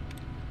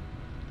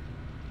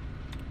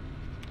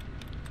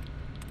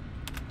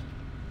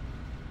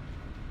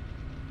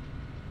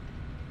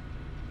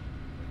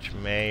 Which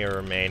may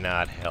or may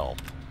not help.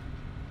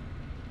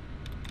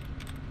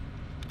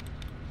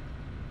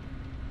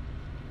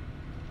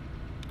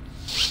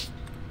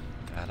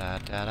 Da da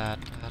da da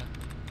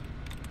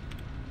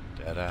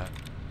da da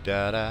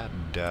da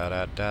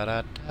da da da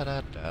da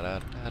da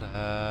da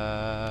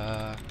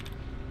da.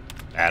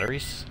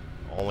 Batteries?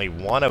 Only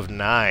 1 of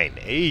 9.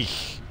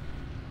 Eesh.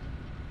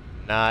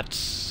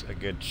 Not a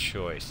good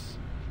choice.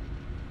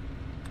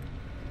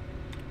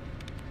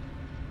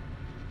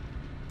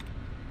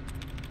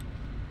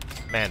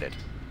 Commanded.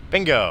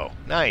 Bingo!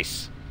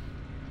 Nice!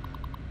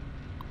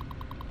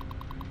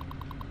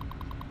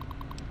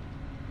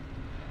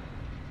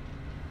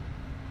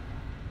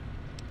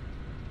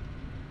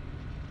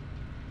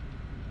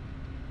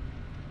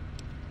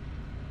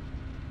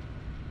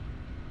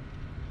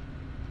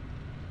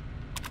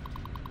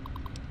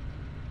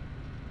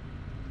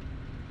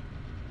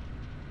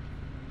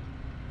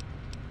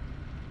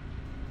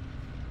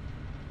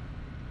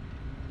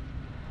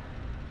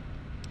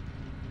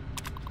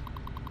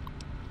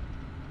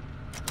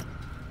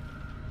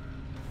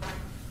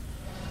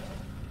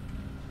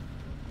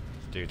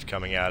 Dude's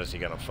coming out. Is he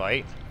gonna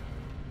fight?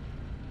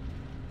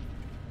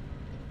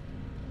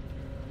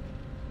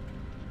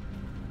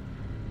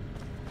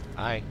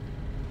 Hi.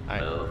 Hi.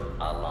 Move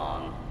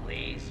along,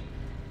 please.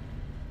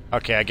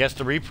 Okay, I guess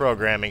the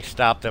reprogramming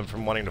stopped them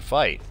from wanting to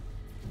fight.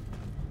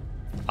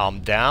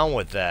 I'm down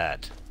with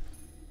that.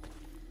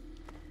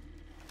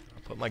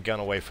 I'll put my gun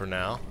away for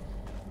now.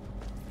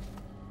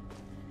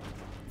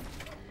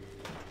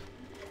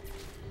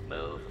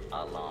 Move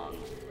along,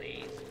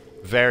 please.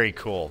 Very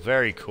cool,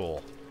 very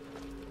cool.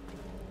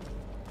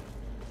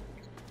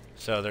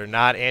 So they're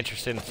not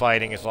interested in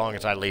fighting as long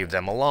as I leave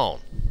them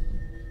alone.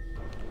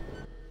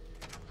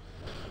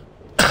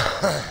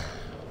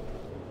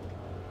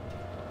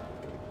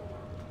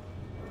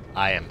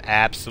 I am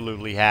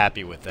absolutely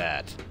happy with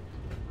that.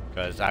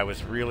 Because I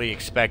was really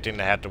expecting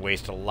to have to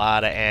waste a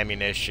lot of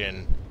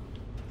ammunition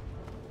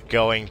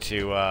going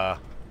to,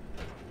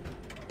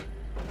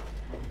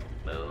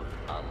 Move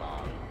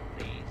along,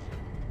 please.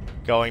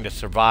 going to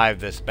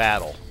survive this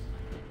battle.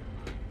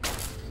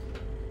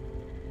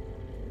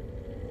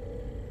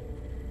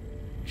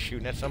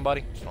 Shooting at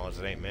somebody? As long as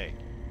it ain't me.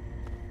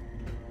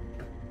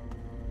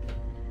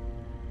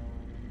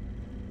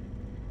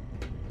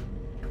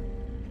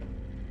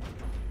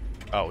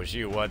 Oh, it was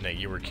you, wasn't it?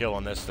 You were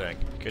killing this thing.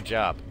 Good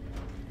job.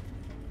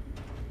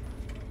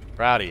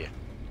 Proud of you.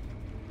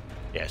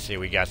 Yeah, see,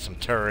 we got some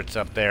turrets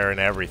up there and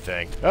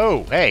everything.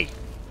 Oh, hey!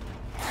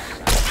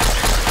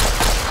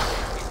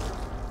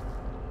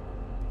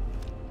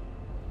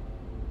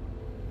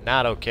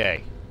 Not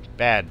okay.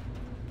 Bad,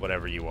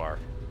 whatever you are.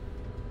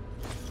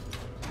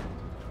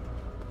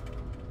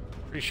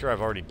 Pretty sure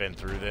I've already been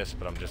through this,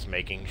 but I'm just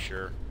making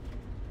sure.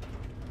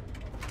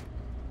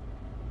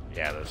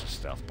 Yeah, those are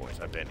stealth boys.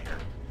 I've been here.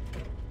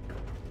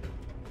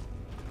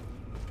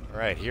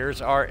 Alright,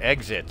 here's our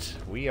exit.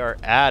 We are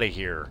out of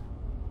here.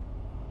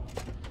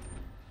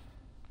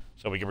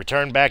 So we can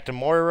return back to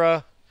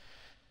Moira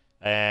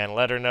and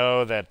let her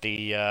know that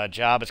the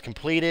job is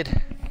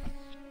completed.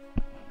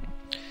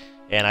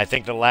 And I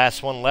think the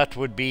last one left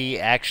would be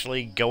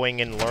actually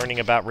going and learning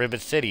about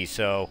Rivet City.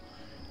 So,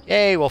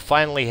 yay, we'll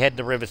finally head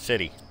to Rivet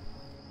City.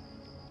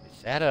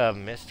 Is that a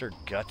Mr.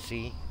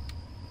 Gutsy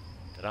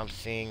that I'm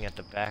seeing at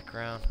the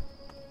background?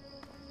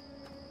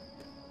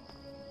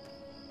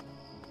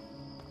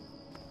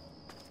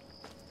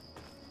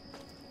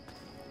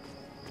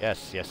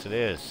 Yes, yes it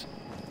is.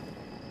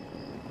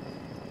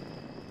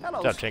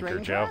 Hello, What's up, Tinker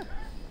Joe?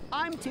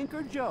 I'm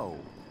Tinker Joe,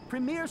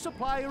 premier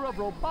supplier of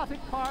robotic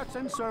parts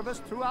and service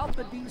throughout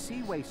the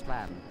DC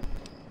Wasteland.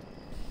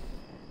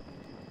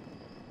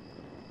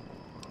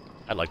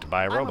 I'd like to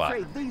buy a robot.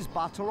 I'm afraid these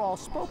bots are all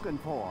spoken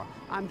for.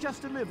 I'm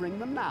just delivering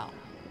them now.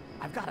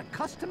 I've got a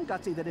custom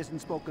Gutsy that isn't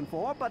spoken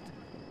for, but...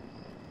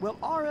 well,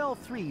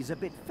 RL3's a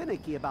bit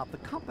finicky about the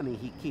company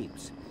he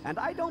keeps, and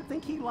I don't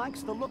think he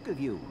likes the look of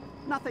you.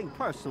 Nothing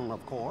personal,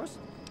 of course.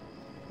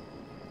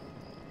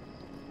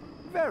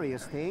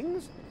 Various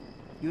things.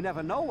 You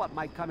never know what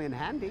might come in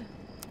handy.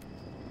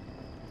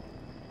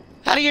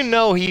 How do you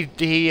know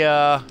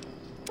I'm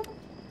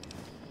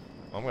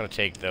gonna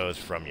take those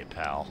from you,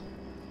 pal.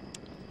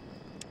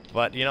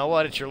 But you know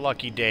what? It's your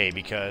lucky day,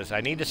 because I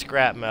need the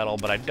scrap metal,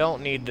 but I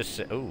don't need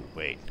the... ooh,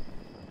 wait.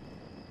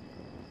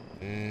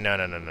 No,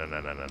 no, no, no, no,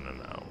 no, no, no,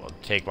 no. Well,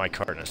 take my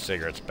carton of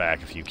cigarettes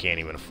back if you can't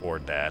even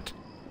afford that.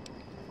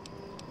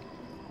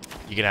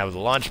 You can have the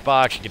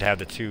lunchbox, you can have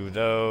the 2 of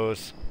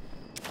those.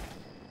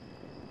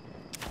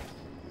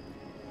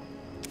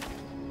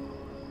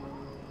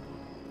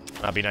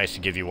 That'd be nice to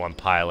give you 1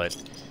 pilot.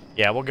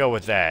 Yeah, we'll go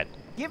with that.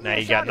 Now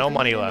you got no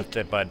money left,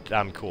 but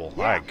I'm cool.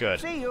 Yeah, Alright, good.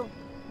 See you.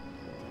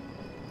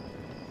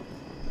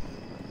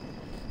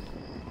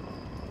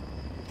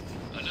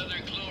 Another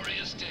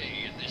glorious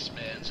day in this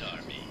man's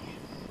army.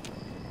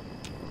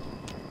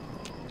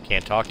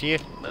 Can't talk to you?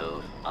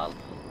 Move along,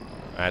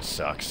 That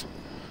sucks.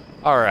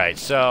 Alright,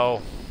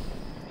 so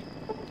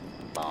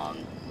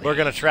we're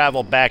gonna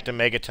travel back to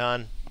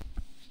Megaton.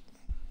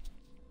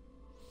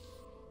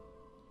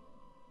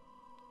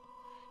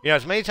 You know,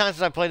 as many times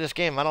as I play this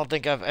game, I don't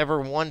think I've ever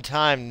one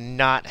time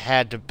not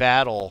had to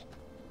battle.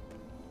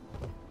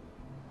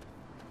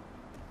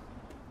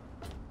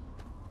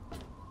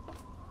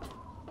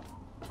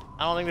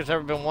 I don't think there's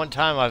ever been one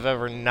time I've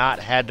ever not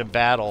had to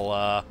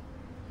battle,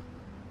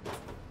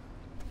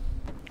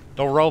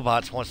 the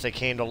robots once they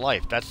came to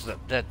life. That's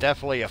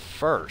definitely a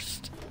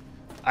first.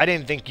 I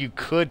didn't think you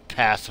could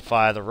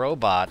pacify the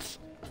robots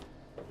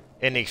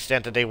in the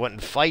extent that they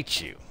wouldn't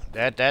fight you.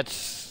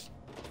 That's...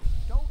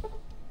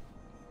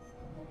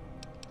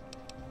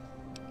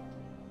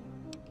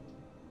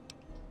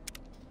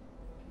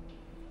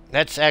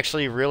 That's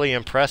actually really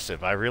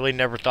impressive. I really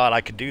never thought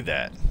I could do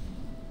that.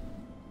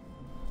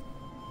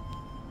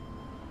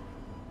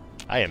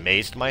 I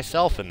amazed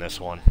myself in this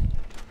one.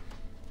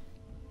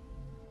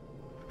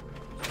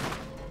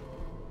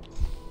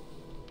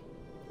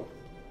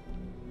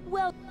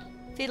 Well,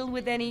 fiddled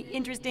with any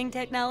interesting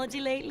technology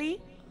lately?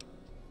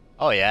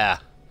 Oh yeah.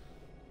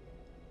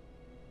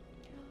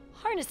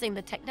 Harnessing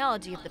the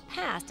technology of the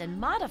past and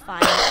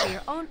modifying it for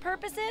your own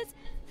purposes?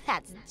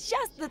 That's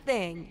just the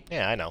thing.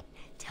 Yeah, I know.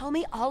 Tell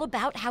me all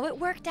about how it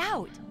worked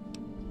out.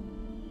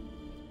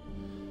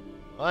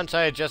 Once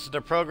I adjusted the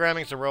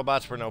programming, the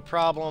robots were no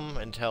problem.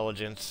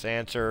 Intelligence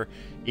answer.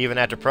 Even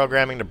after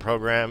programming,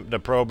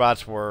 the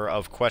robots were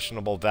of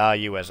questionable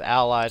value as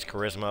allies.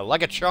 Charisma,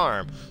 like a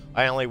charm.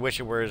 I only wish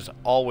it was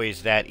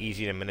always that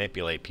easy to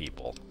manipulate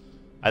people.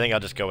 I think I'll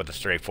just go with the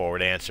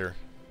straightforward answer.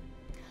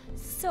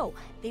 So,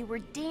 they were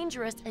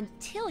dangerous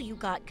until you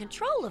got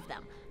control of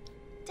them.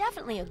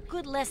 Definitely a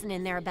good lesson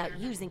in there about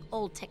using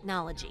old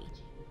technology.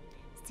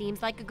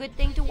 Seems like a good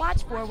thing to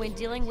watch for when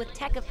dealing with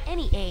tech of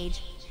any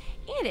age.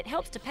 And it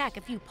helps to pack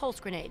a few pulse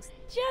grenades,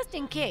 just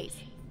in case.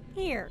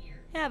 Here,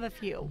 have a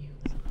few.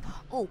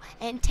 Oh,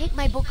 and take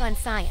my book on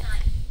science.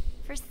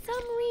 For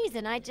some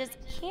reason, I just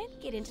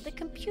can't get into the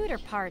computer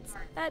parts,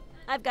 but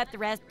I've got the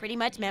rest pretty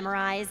much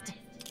memorized.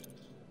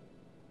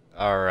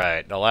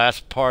 Alright, the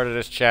last part of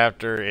this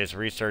chapter is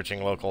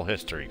researching local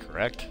history,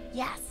 correct?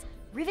 Yes,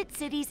 Rivet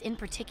cities in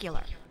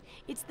particular.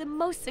 It's the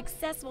most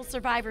successful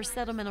survivor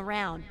settlement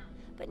around,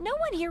 but no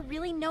one here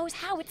really knows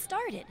how it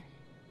started.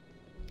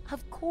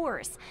 Of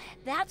course,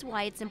 that's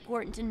why it's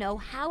important to know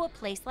how a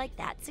place like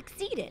that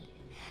succeeded.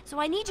 So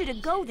I need you to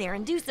go there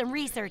and do some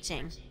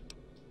researching.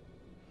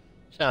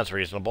 Sounds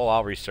reasonable.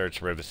 I'll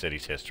research Rivet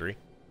City's history.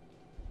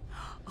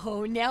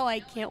 Oh, now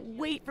I can't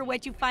wait for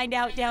what you find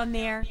out down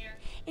there.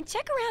 And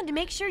check around to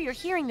make sure you're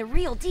hearing the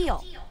real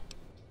deal.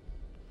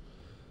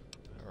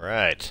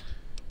 Alright.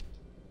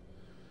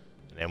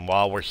 And then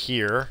while we're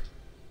here,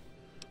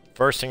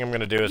 first thing I'm going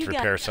to do is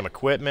repair some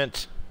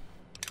equipment.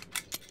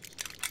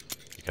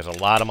 Because a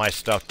lot of my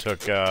stuff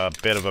took a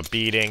bit of a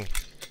beating.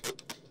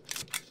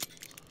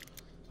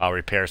 I'll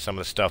repair some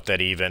of the stuff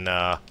that even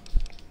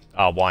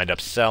I'll wind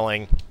up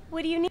selling.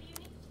 What do you need?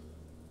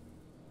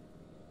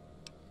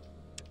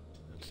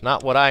 It's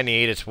not what I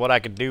need, it's what I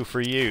could do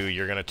for you.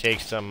 You're going to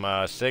take some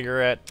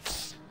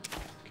cigarettes,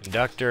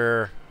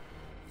 conductor,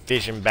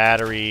 fission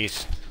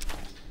batteries,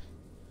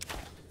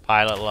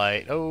 pilot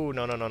light. Oh,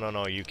 no, no, no, no,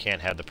 no. You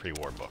can't have the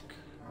pre-war book.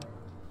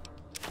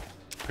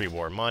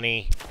 Pre-war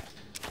money.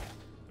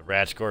 The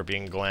rat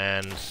scorpion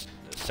glands.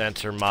 The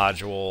sensor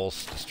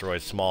modules.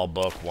 Destroyed small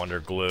book. Wonder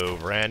glue.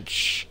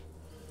 Wrench.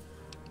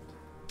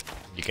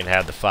 You can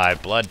have the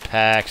 5 blood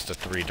packs. The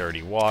 3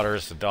 dirty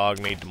waters. The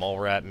dog meat. The mole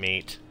rat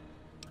meat.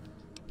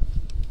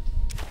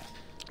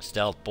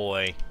 Stealth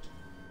boy.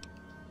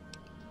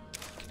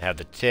 You can have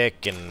the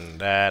tick and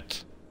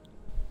that.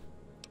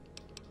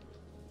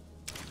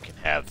 You can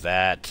have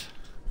that.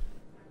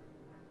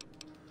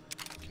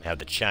 You can have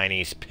the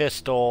Chinese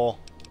pistol.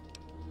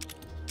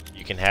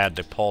 You can have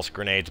the pulse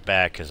grenades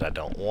back because I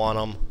don't want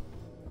them.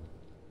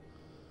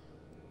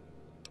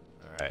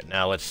 Alright,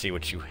 now let's see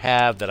what you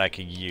have that I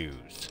could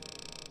use.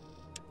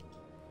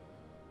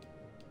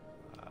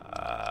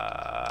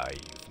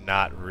 You've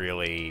not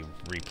really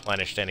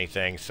replenished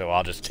anything, so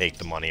I'll just take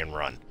the money and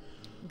run.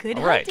 Good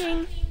Alright.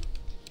 hunting.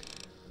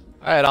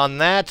 Alright, on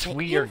that, The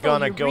we are info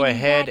gonna you're go bringing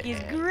ahead back is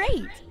and...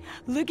 great.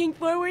 Looking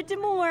forward to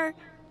more.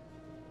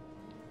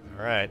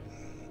 Alright.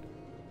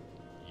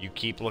 You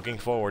keep looking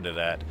forward to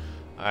that.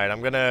 Alright,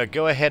 I'm gonna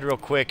go ahead real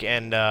quick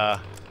and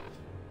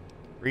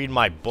read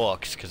my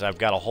books, because I've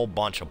got a whole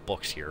bunch of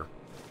books here.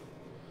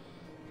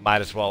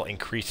 Might as well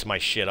increase my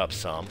shit up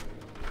some.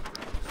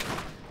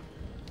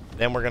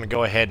 Then we're going to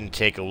go ahead and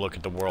take a look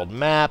at the world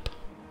map.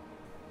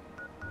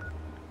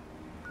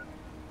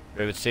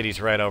 Rivet City's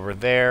right over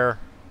there.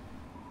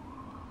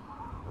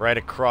 Right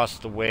across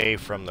the way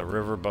from the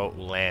riverboat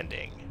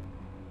landing.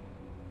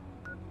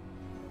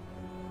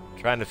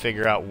 Trying to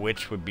figure out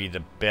which would be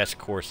the best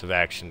course of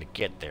action to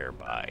get there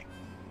by.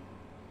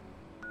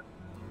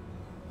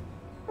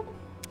 I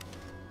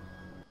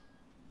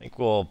think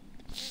we'll...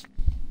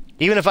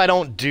 Even if I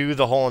don't do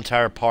the whole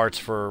entire parts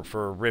for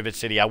Rivet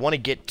City, I want to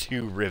get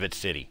to Rivet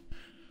City.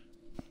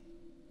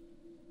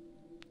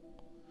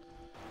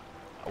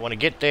 I want to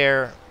get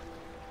there.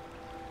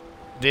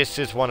 This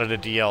is one of the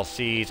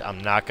DLCs. I'm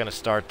not going to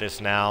start this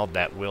now.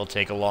 That will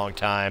take a long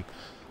time.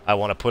 I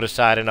want to put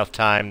aside enough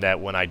time that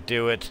when I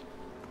do it...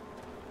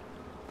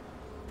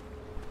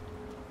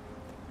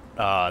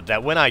 that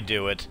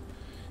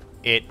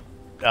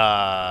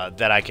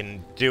I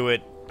can do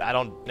it. I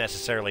don't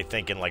necessarily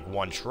think in like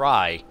one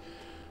try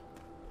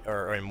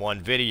or in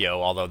one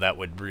video, although that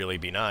would really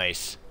be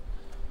nice.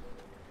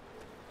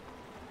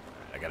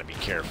 I gotta be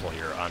careful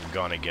here. I'm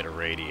gonna get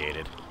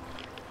irradiated.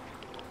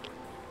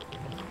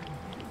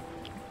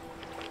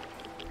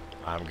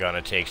 I'm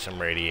gonna take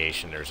some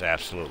radiation. There's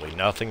absolutely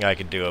nothing I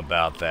can do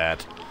about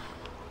that.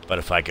 But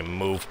if I can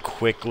move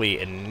quickly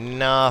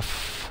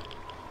enough,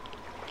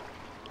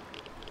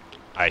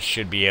 I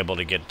should be able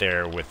to get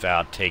there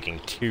without taking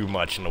too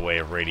much in the way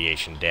of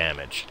radiation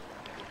damage.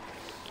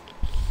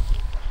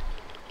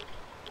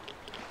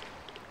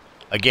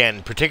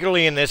 Again,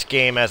 particularly in this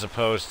game as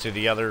opposed to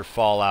the other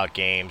Fallout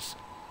games,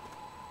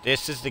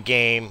 this is the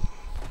game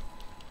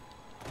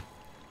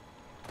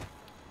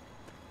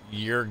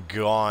you're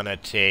gonna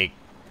take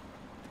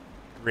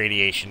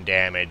radiation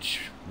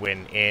damage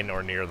when in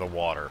or near the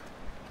water.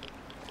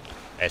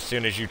 As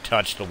soon as you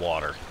touch the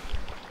water.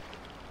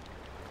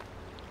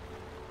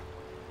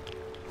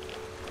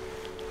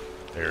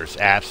 There's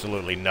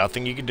absolutely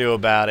nothing you can do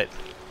about it,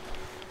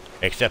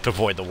 except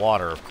avoid the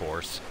water, of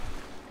course.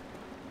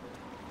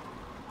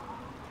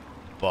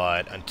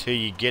 But until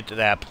you get to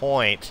that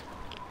point,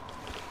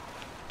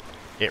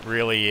 it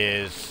really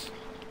is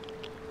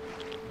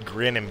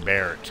grin and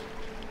bear it.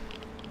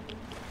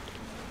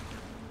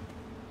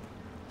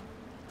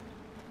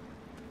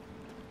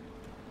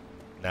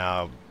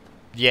 Now,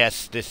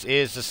 yes, this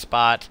is the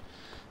spot,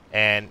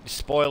 and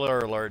spoiler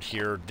alert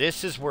here,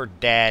 this is where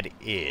Dad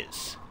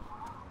is.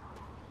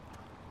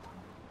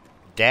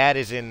 Dad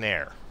is in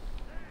there.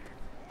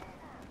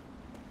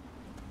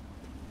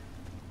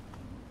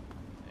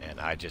 And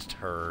I just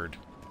heard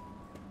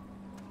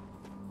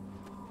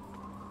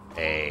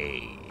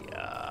a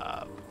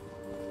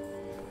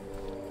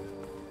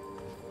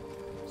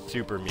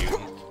super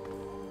mutant.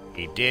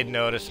 He did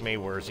notice me.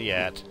 Where's he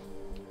at?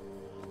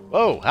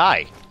 Whoa,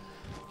 hi.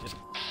 Just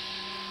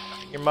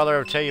your mother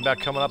will tell you about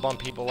coming up on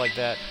people like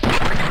that.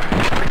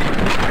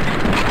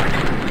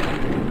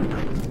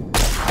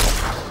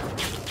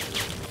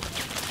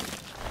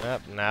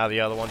 Yep, now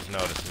the other one's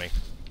noticed me.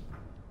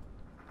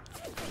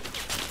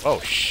 Oh,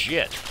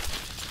 shit.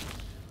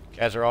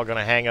 Guys are all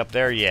gonna hang up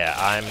there? Yeah,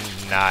 I'm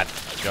not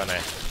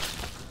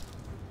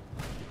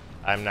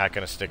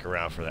gonna stick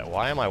around for that.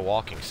 Why am I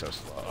walking so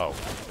slow? Oh,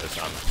 this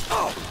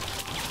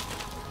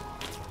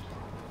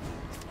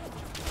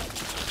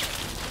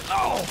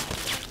Oh!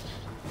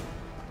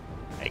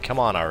 Hey, come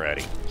on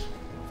already.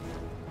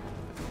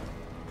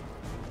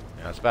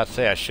 I was about to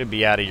say, I should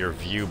be out of your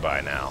view by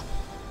now.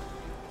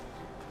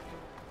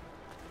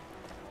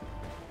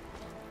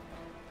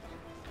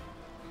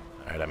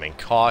 Alright, I'm in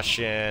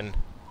caution.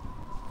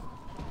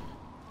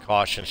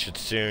 Caution should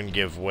soon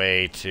give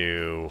way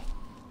to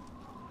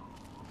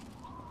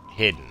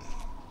hidden.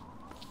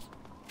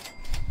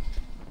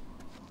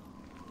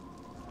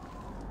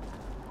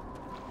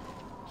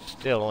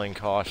 Still in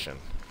caution.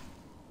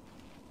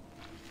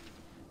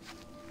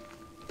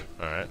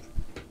 Alright.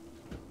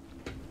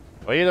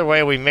 Well, either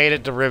way, we made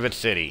it to Rivet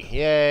City.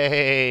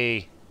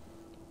 Yay!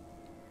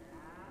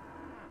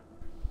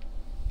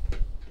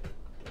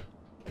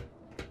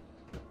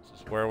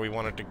 This is where we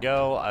wanted to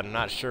go. I'm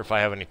not sure if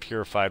I have any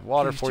purified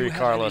water for you,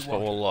 Carlos, but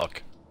we'll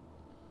look.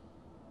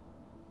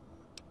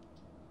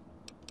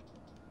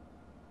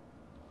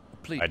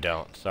 Please. I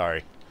don't.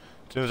 Sorry.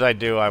 As soon as I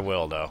do, I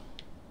will, though.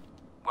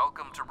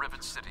 Welcome to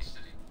Rivet City.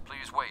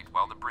 Please wait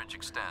while the bridge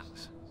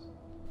extends.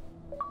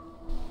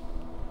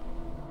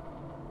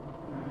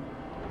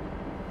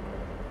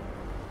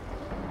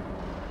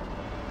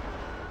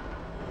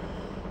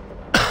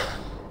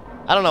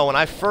 I don't know, when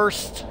I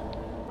first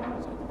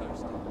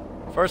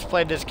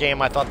played this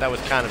game, I thought that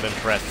was kind of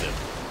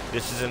impressive.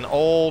 This is an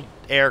old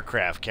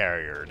aircraft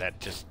carrier that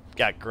just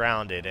got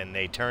grounded, and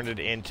they turned it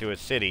into a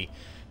city.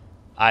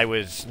 I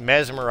was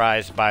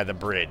mesmerized by the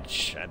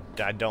bridge.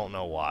 I don't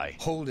know why.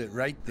 Hold it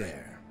right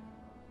there.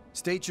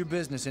 State your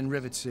business in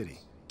Rivet City.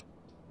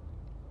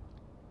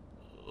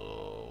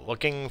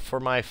 Looking for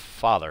my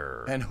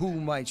father. And who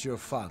might your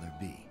father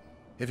be?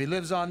 If he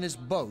lives on this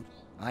boat,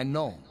 I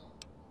know him.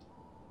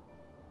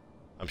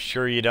 I'm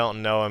sure you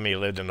don't know him. He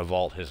lived in a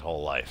vault his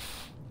whole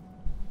life.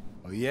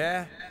 Oh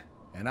yeah?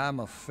 And I'm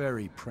a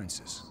fairy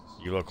princess.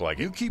 You look like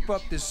it. You keep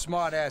up this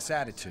smart-ass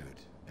attitude,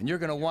 and you're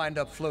gonna wind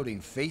up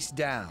floating face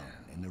down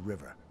in the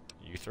river.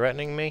 You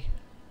threatening me?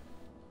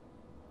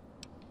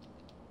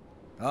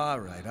 All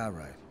right, all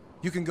right.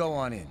 You can go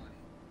on in.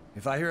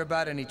 If I hear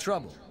about any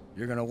trouble,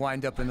 you're gonna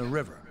wind up in the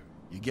river.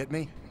 You get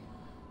me?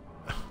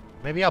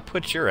 Maybe I'll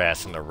put your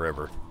ass in the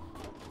river.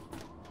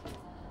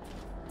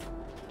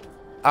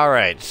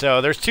 Alright,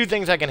 so there's two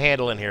things I can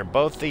handle in here.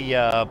 Both the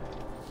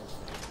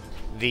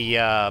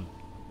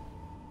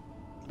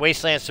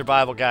Wasteland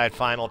Survival Guide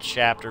final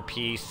chapter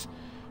piece,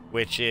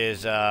 which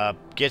is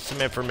get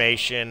some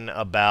information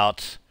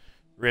about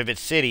Rivet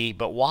City.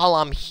 But while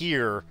I'm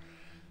here,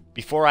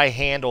 before I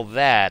handle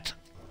that,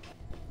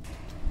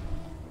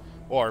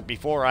 or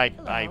before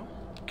I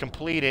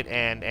complete it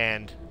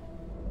and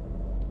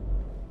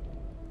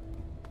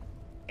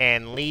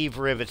leave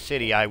Rivet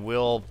City, I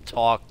will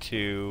talk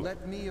to...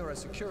 Let me or a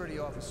security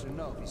officer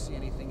know if you see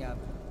anything out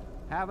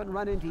there. Haven't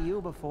run into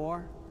you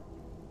before.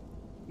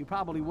 You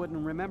probably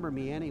wouldn't remember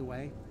me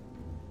anyway.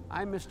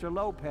 I'm Mr.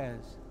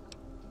 Lopez.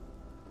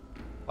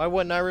 Why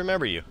wouldn't I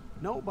remember you?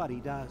 Nobody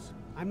does.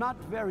 I'm not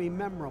very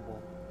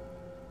memorable.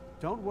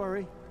 Don't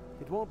worry.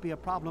 It won't be a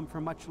problem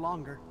for much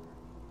longer.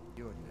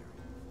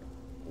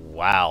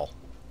 Wow.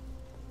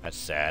 That's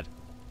sad.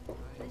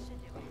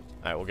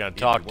 Alright, we're gonna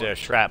talk to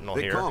Shrapnel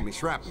They here. call me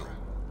Shrapnel.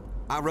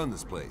 I run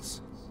this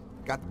place.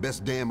 Got the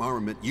best damn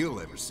armament you'll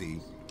ever see.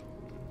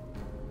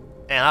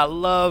 And I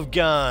love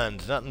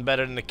guns. Nothing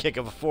better than the kick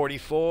of a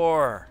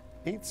 44.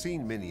 Ain't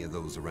seen many of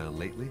those around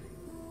lately.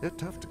 They're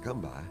tough to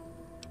come by.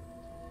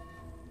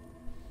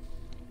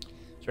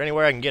 Is there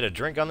anywhere I can get a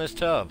drink on this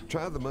tub?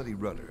 Try the Muddy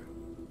Rudder.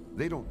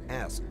 They don't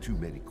ask too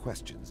many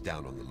questions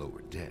down on the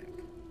lower deck.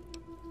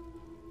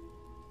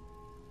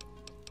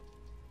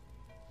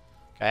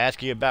 Can I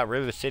ask you about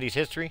Rivet City's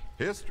history?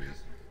 History?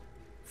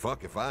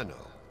 Fuck if I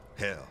know.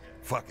 Hell,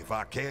 fuck if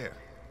I care.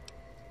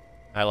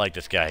 I like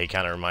this guy. He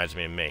kind of reminds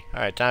me of me.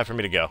 Alright, time for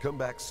me to go. Come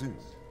back soon.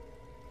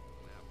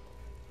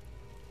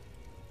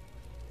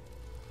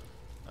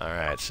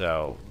 Alright,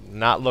 so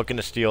not looking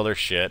to steal their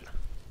shit.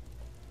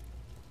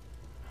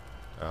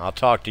 I'll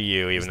talk to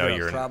you even though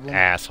you're an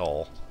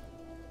asshole.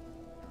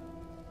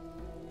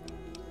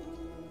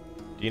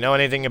 Do you know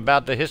anything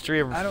about the history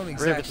of Rivet City? I don't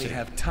exactly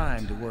have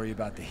time to worry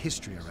about the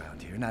history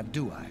around here, now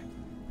do I?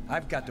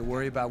 I've got to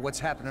worry about what's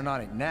happening on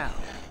it now.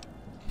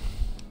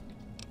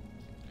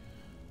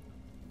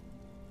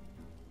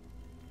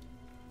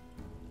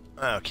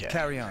 Okay.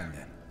 Carry on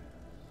then.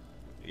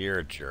 You're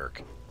a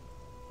jerk.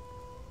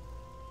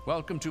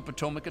 Welcome to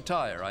Potomac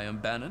Attire. I am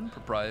Bannon,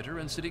 proprietor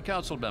and city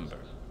council member.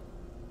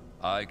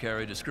 I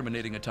carry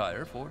discriminating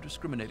attire for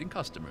discriminating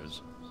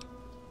customers.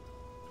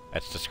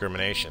 That's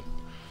discrimination.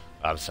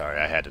 I'm sorry,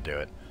 I had to do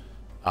it.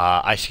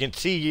 I can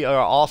see you are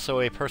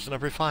also a person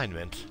of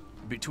refinement.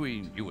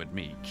 Between you and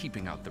me,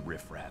 keeping out the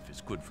riffraff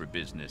is good for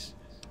business.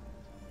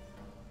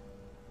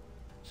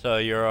 So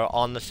you're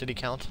on the city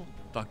council?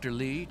 Dr.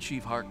 Lee,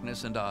 Chief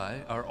Harkness, and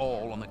I are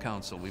all on the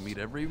council. We meet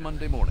every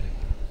Monday morning.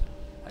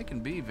 I can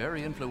be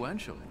very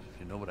influential, if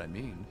you know what I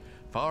mean.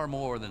 Far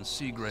more than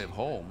Seagrave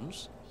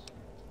Holmes.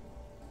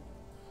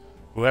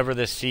 Whoever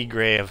this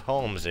Seagrave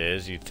Holmes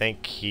is, you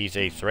think he's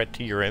a threat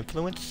to your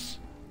influence?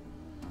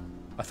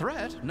 A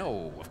threat?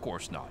 No, of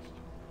course not.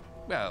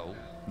 Well,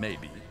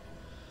 maybe.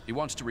 He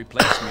wants to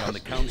replace me on the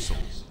council.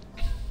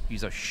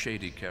 He's a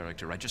shady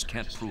character. I just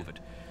can't prove it.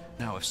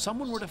 Now, if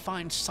someone were to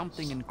find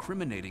something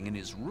incriminating in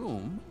his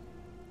room,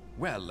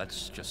 well,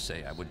 let's just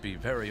say I would be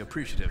very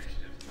appreciative.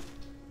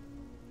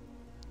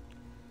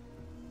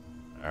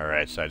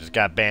 Alright, so I just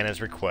got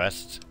Bannon's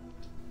request.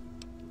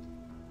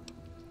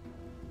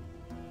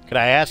 Could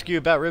I ask you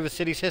about Rivet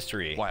City's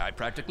history? Why, I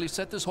practically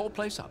set this whole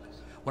place up.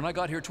 When I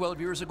got here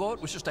 12 years ago,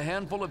 it was just a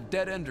handful of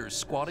dead-enders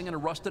squatting in a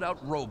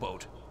rusted-out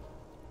rowboat.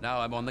 Now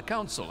I'm on the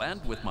council,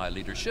 and with my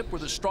leadership, we're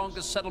the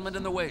strongest settlement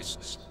in the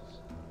Wastes.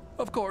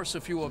 Of course,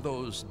 a few of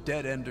those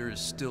dead-enders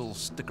still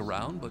stick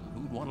around, but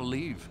who'd want to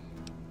leave?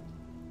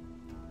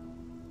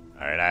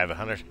 Alright, I have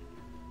 100.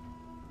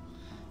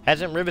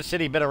 Hasn't Rivet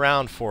City been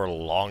around for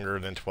longer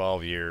than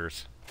 12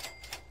 years?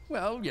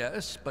 Well,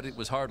 yes, but it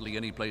was hardly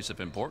any place of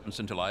importance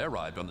until I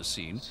arrived on the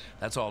scene.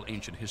 That's all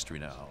ancient history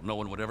now. No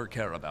one would ever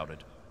care about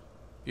it.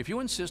 If you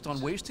insist on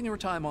wasting your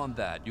time on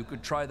that, you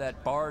could try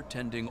that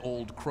bartending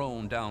old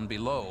crone down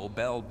below,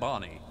 Belle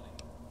Bonnie.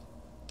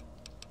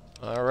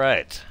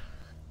 Alright.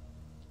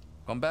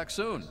 Come back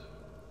soon.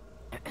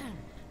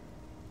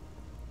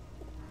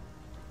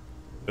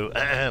 Ooh,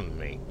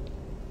 me.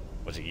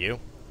 Was it you?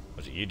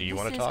 Was it you? Do you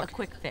want to talk? This is a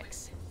quick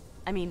fix.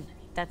 I mean,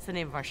 that's the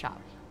name of our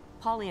shop.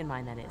 Polly and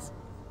mine, that is.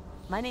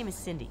 My name is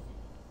Cindy.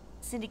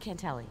 Cindy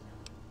Cantelli.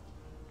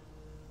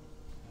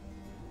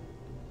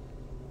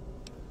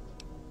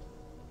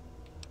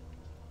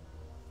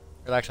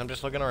 Relax, I'm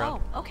just looking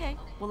around. Oh, okay.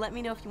 Well, let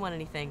me know if you want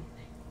anything.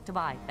 To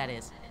buy, that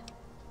is.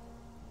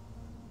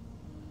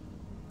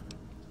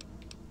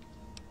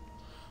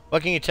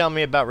 What can you tell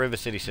me about Rivet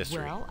City's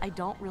history? Well, I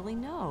don't really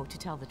know, to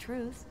tell the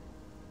truth.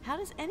 How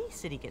does any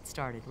city get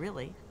started,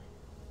 really?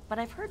 but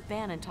I've heard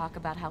Bannon talk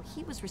about how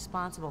he was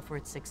responsible for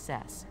its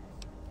success.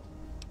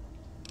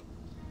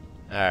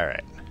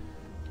 Alright.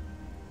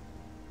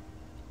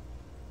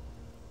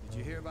 Did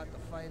you hear about the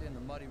fight in the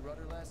Muddy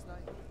Rudder last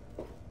night?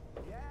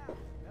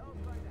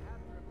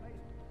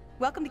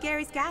 Welcome to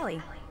Gary's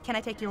Galley. Can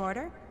I take your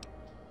order?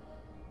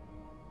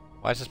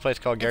 Why is this place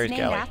called Gary's It's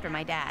Galley? named after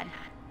my dad.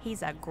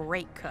 He's a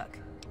great cook.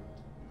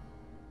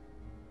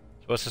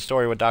 So what's the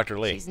story with Dr.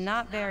 Lee? She's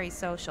not very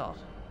social.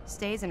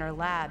 Stays in her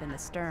lab in the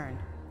stern.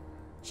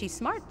 She's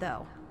smart,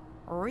 though.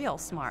 Real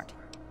smart.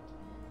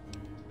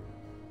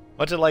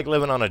 What's it like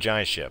living on a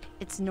giant ship?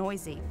 It's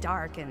noisy,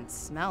 dark, and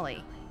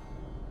smelly.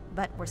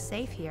 But we're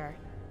safe here.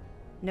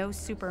 No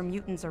super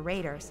mutants or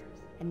raiders.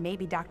 And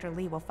maybe Dr.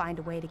 Lee will find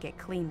a way to get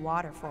clean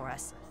water for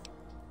us.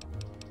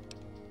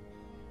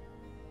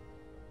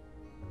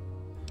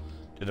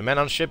 Do the men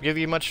on the ship give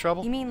you much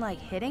trouble? You mean like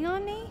hitting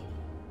on me?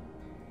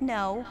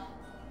 No.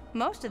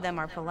 Most of them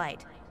are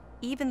polite.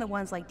 Even the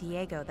ones like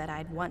Diego that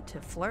I'd want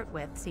to flirt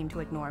with seem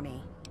to ignore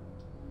me.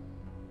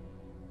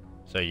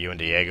 So you and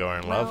Diego are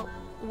in love? Well,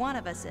 one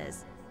of us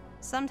is.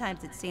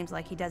 Sometimes it seems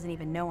like he doesn't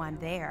even know I'm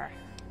there.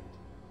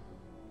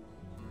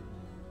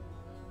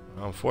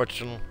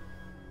 Fortunately,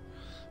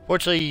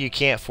 you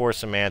can't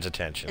force a man's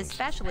attention.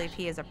 Especially if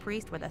he is a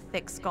priest with a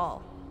thick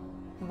skull.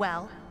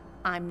 Well,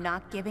 I'm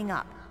not giving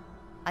up.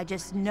 I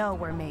just know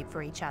we're made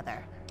for each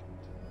other.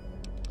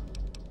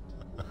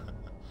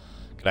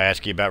 Could I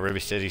ask you about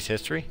Rivet City's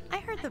history? I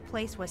heard the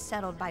place was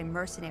settled by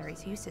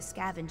mercenaries who used to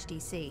scavenge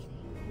DC,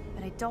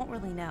 but I don't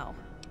really know.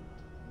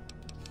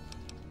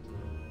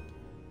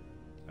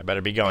 I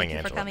better be going, Thank you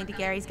Angela. for coming to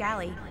Gary's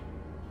Galley.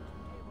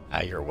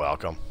 Ah, you're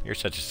welcome. You're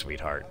such a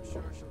sweetheart.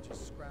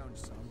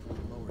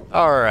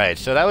 Alright,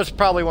 so that was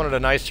probably one of the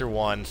nicer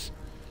ones.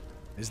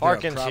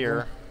 Harkin's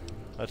here.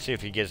 Let's see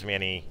if he gives me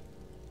any...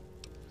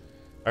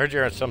 I heard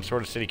you're on some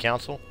sort of city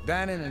council?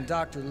 Bannon and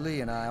Dr.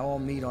 Lee and I all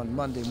meet on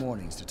Monday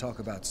mornings to talk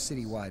about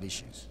citywide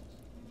issues.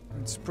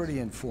 It's pretty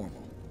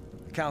informal.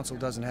 The council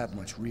doesn't have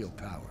much real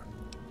power.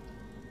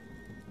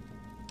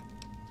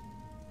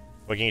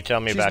 What can you tell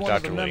me She's about one Dr.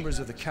 of the Lee? members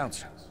of the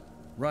council.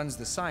 Runs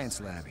the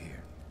science lab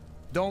here.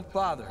 Don't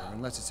bother her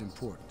unless it's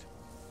important.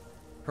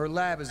 Her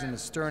lab is in the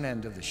stern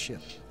end of the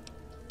ship.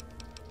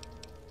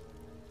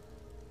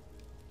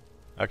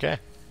 Okay.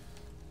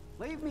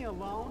 Leave me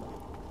alone.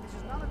 This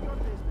is none of your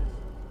business.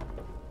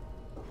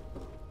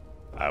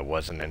 I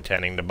wasn't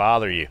intending to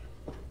bother you.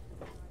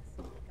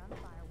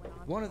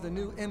 One of the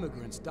new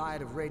immigrants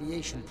died of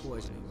radiation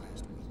poisoning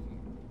last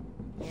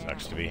week.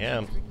 Sucks to be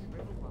him.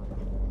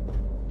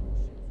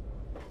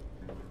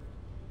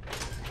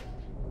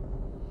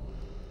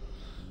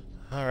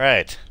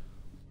 Alright.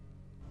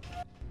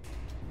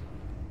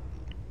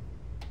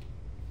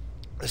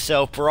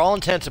 So, for all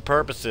intents and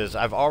purposes,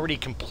 I've already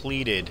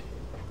completed...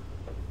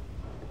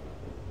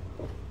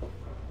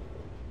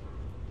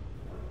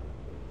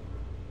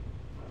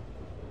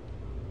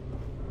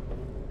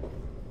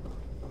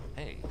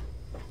 Hey.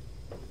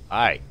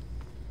 Hi.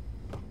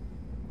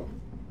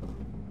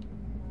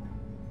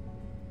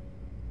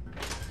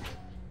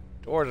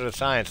 Door to the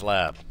science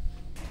lab.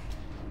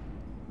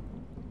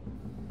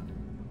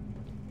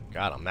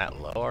 God, I'm that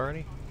low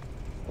already?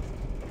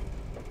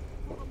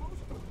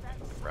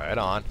 Right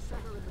on.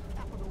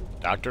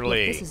 Dr. Look,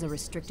 Lee. this is a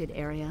restricted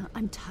area.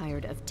 I'm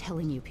tired of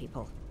telling you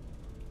people.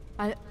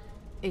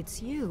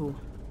 It's you.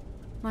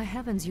 My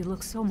heavens, you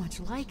look so much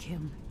like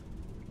him.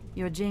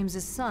 You're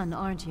James's son,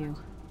 aren't you?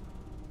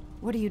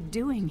 What are you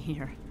doing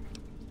here?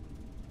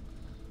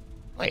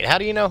 Wait, how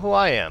do you know who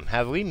I am?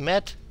 Have we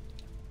met?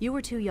 You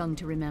were too young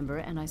to remember,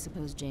 and I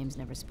suppose James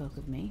never spoke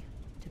of me.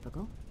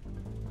 Typical.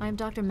 I am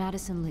Dr.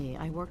 Madison Lee.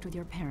 I worked with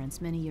your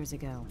parents many years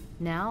ago.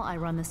 Now I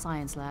run the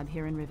science lab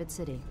here in Rivet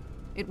City.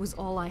 It was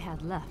all I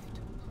had left.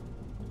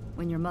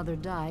 When your mother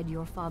died,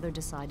 your father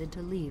decided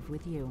to leave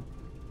with you.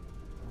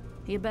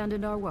 He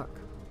abandoned our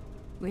work.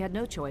 We had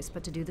no choice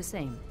but to do the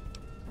same.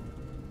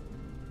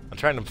 I'm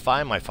trying to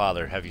find my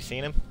father. Have you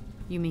seen him?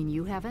 You mean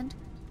you haven't?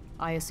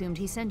 I assumed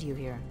he sent you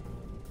here.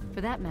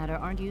 For that matter,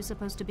 aren't you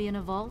supposed to be in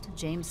a vault?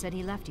 James said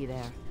he left you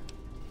there.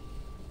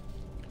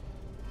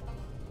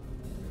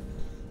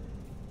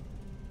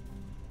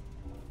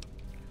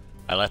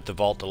 I left the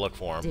vault to look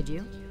for him. Did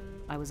you?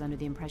 I was under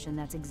the impression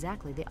that's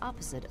exactly the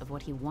opposite of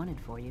what he wanted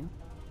for you.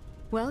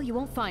 Well, you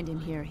won't find him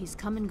here. He's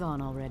come and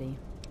gone already.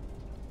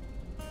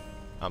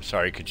 I'm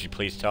sorry, could you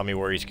please tell me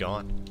where he's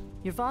gone?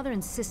 Your father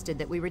insisted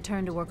that we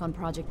return to work on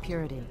Project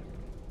Purity.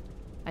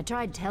 I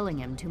tried telling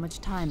him too much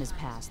time has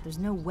passed. There's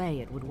no way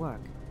it would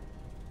work.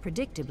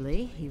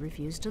 Predictably, he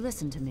refused to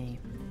listen to me.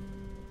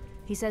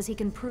 He says he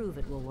can prove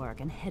it will work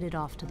and headed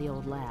off to the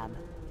old lab.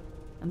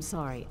 I'm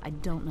sorry, I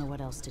don't know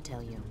what else to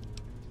tell you.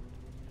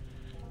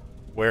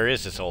 Where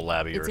is this old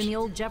lab of yours? It's in the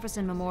old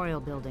Jefferson Memorial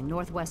Building,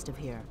 northwest of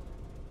here.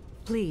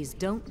 Please,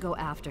 don't go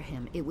after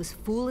him. It was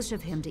foolish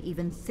of him to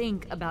even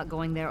think about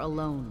going there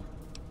alone.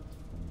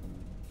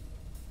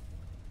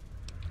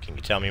 Can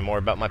you tell me more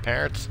about my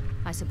parents?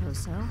 I suppose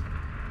so.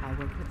 I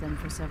worked with them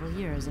for several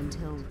years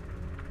until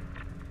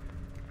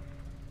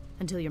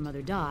Until your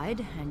mother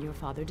died, and your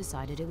father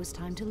decided it was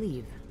time to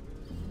leave.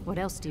 What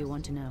else do you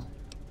want to know?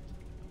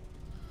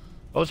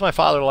 What was my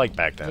father like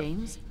back then?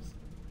 James?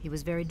 He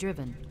was very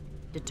driven,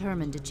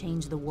 determined to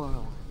change the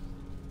world.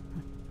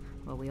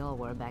 Well, we all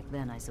were back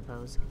then, I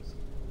suppose.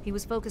 He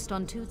was focused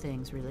on two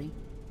things, really.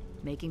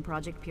 Making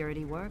Project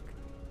Purity work,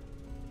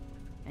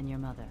 and your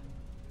mother.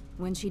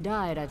 When she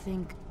died, I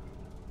think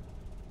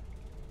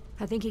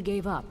he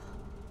gave up.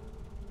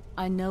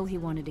 I know he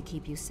wanted to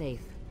keep you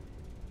safe,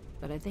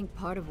 but I think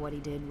part of what he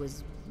did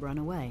was run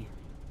away.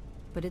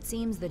 But it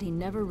seems that he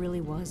never really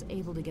was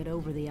able to get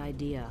over the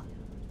idea.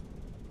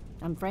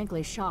 I'm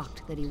frankly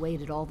shocked that he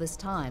waited all this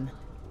time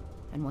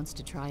and wants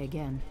to try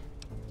again.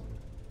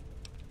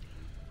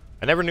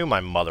 I never knew my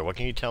mother. What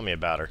can you tell me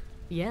about her?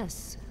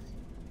 Yes,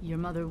 your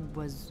mother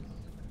was...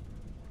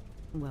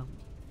 well,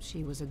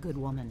 she was a good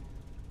woman.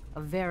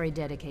 A very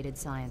dedicated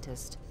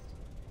scientist.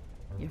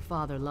 Your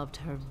father loved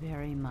her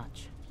very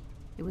much.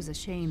 It was a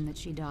shame that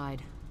she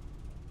died.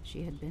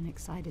 She had been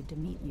excited to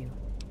meet you.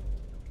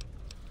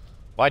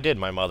 Why did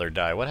my mother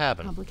die? What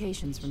happened?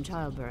 Complications from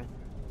childbirth.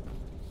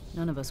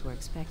 None of us were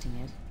expecting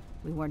it.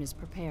 We weren't as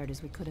prepared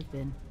as we could have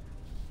been.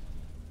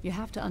 You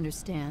have to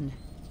understand,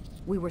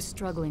 we were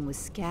struggling with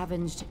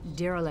scavenged,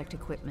 derelict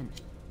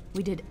equipment.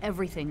 We did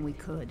everything we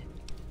could.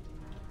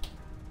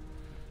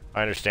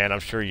 I understand.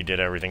 I'm sure you did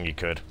everything you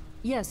could.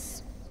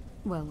 Yes.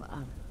 Well,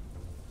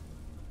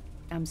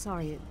 I'm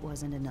sorry it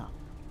wasn't enough.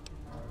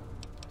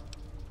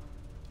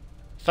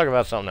 Let's talk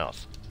about something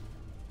else.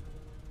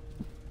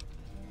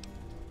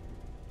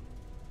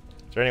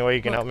 Is there any way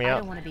you can help me out? I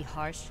don't want to be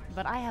harsh,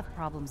 but I have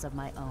problems of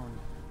my own.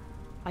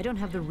 I don't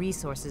have the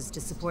resources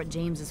to support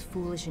James's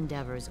foolish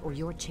endeavors, or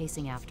you're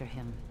chasing after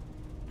him.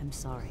 I'm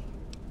sorry.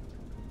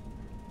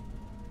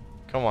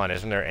 Come on,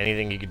 isn't there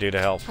anything you could do to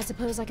help? I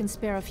suppose I can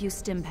spare a few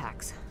stim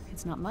packs.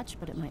 It's not much,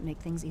 but it might make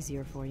things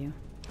easier for you.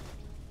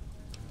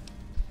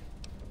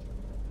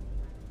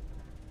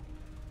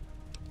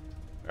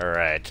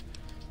 Alright.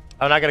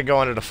 I'm not going to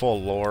go into the full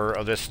lore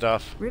of this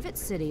stuff. Rivet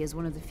City is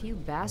one of the few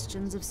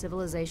bastions of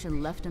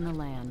civilization left in the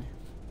land.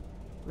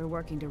 We're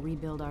working to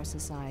rebuild our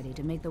society,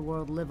 to make the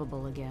world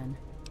livable again.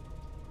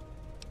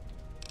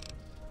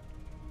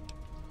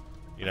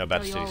 You know about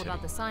I'll City tell you all City.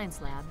 about the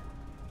science lab,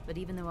 but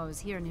even though I was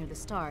here near the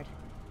start,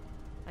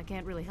 I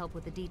can't really help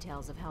with the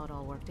details of how it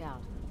all worked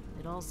out.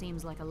 It all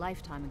seems like a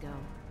lifetime ago.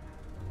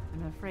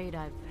 I'm afraid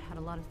I've had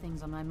a lot of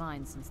things on my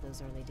mind since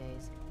those early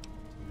days.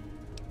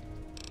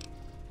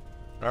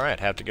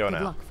 Alright, have to go now.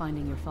 Good luck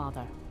finding your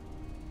father.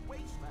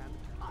 Wasteland,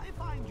 I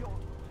find your...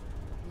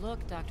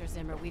 Look, Dr.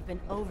 Zimmer, we've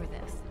been over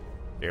this.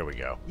 Here we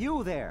go.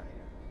 You there.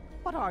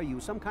 What are you,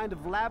 some kind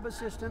of lab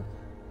assistant?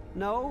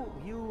 No,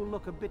 you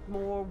look a bit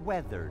more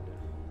weathered.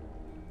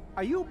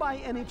 Are you by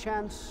any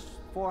chance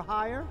for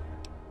hire?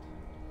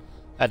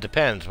 That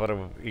depends. What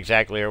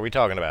exactly are we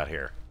talking about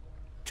here?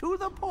 To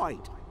the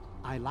point.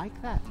 I like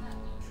that.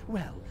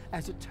 Well,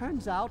 as it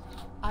turns out,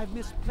 I've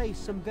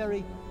misplaced some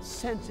very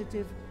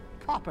sensitive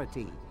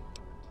property.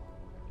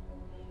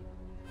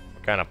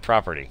 What kind of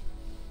property?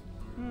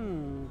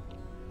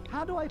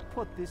 How do I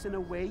put this in a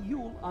way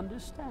you'll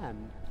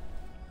understand?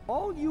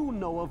 All you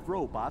know of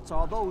robots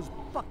are those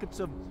buckets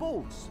of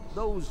bolts,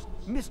 those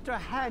Mr.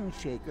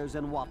 Handshakers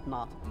and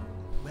whatnot.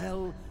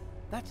 Well,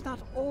 that's not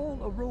all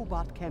a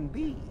robot can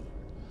be.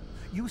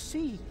 You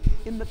see,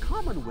 in the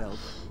Commonwealth,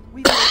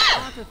 we make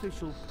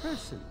artificial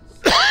persons,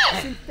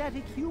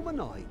 synthetic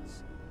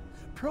humanoids,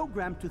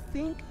 programmed to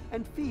think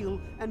and feel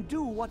and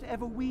do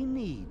whatever we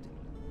need.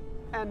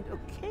 And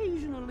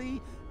occasionally,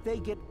 they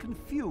get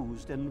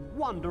confused and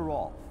wander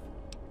off.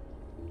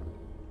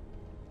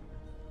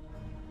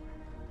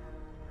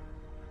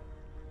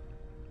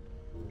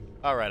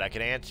 Alright, I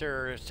can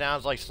answer.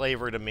 Sounds like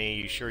slavery to me.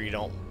 You sure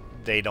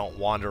they don't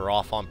wander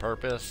off on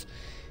purpose?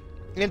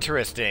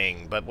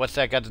 Interesting, but what's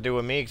that got to do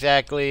with me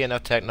exactly?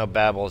 Enough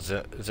techno-babble,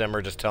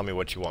 Zimmer, just tell me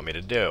what you want me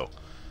to do.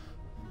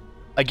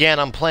 Again,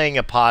 I'm playing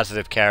a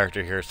positive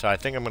character here, so I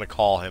think I'm going to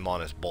call him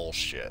on his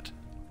bullshit.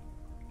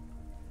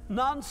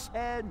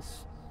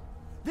 Nonsense!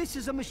 This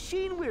is a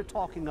machine we're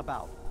talking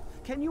about.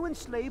 Can you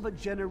enslave a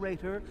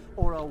generator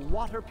or a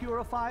water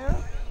purifier?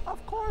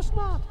 Of course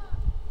not.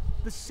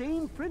 The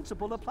same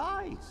principle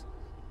applies.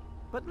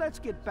 But let's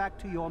get back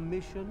to your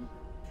mission.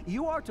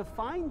 You are to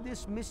find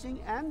this missing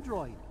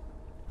android.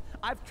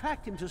 I've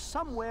tracked him to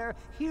somewhere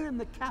here in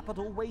the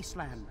capital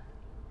Wasteland.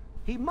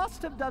 He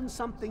must have done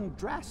something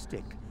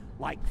drastic,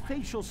 like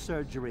facial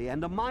surgery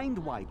and a mind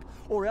wipe,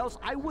 or else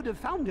I would have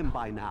found him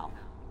by now.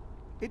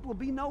 It will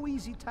be no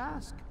easy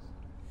task.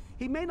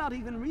 He may not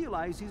even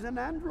realize he's an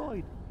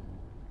android.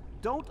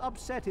 Don't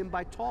upset him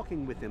by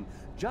talking with him.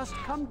 Just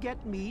come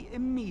get me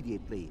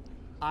immediately.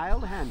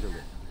 I'll handle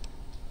it.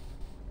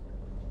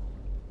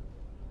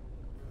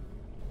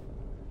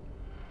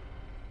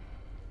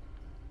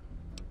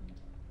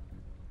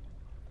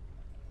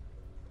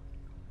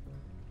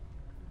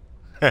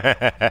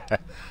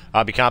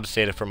 I'll be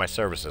compensated for my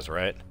services,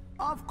 right?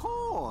 Of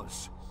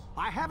course.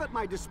 I have at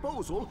my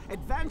disposal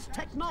advanced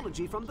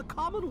technology from the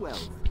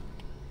Commonwealth.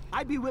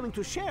 I'd be willing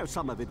to share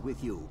some of it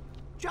with you.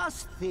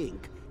 Just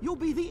think, you'll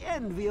be the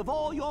envy of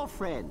all your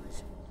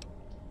friends.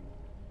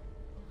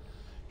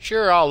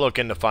 Sure, I'll look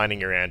into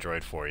finding your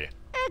android for you.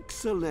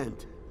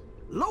 Excellent.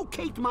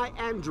 Locate my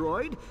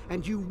android,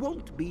 and you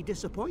won't be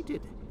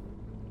disappointed.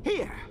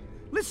 Here,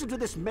 listen to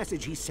this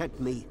message he sent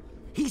me.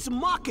 He's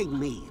mocking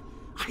me.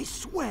 I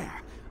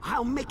swear,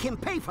 I'll make him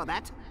pay for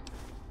that.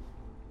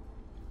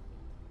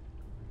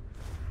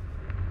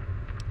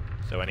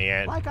 So any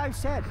Like I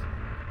said,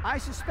 I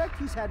suspect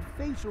he's had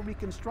facial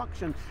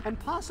reconstruction and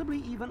possibly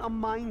even a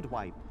mind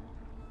wipe.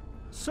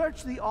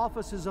 Search the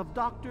offices of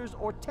doctors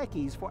or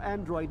techies for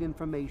android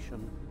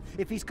information.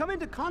 If he's come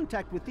into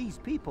contact with these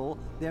people,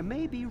 there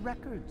may be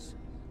records.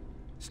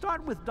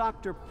 Start with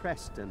Dr.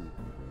 Preston.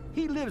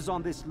 He lives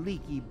on this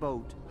leaky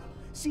boat.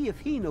 See if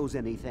he knows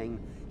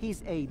anything.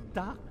 He's a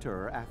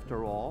doctor,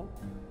 after all.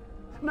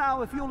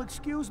 Now, if you'll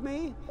excuse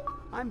me,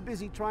 I'm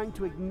busy trying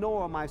to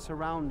ignore my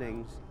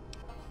surroundings.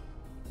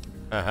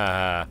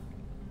 Haha.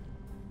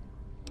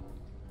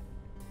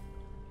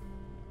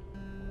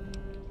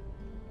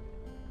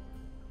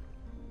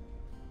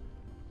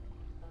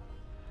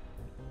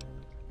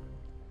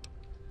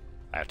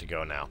 I have to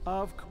go now.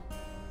 Of course.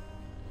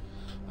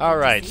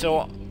 Alright,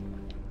 so...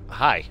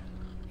 Hi.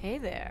 Hey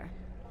there.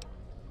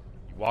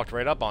 You walked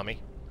right up on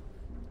me.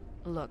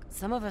 Look,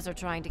 some of us are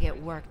trying to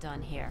get work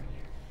done here.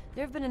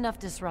 There have been enough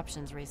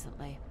disruptions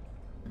recently.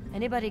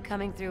 Anybody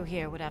coming through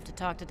here would have to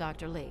talk to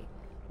Dr. Lee.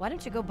 Why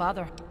don't you go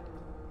bother...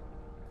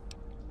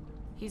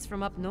 He's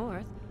from up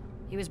north.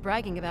 He was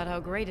bragging about how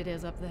great it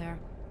is up there.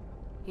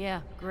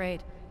 Yeah,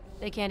 great.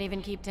 They can't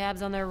even keep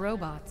tabs on their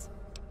robots.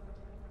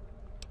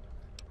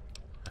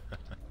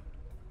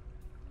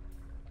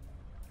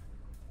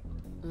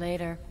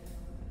 Later.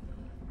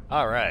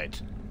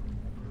 Alright.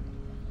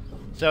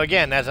 So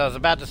again, as I was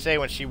about to say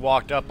when she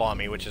walked up on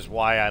me, which is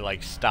why I,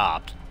 like,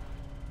 stopped.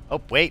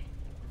 Oh, wait.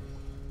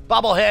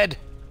 Bobblehead!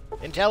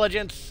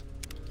 Intelligence!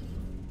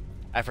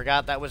 I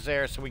forgot that was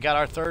there, so we got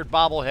our third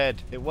bobblehead.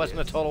 It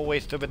wasn't a total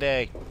waste of a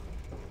day.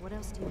 What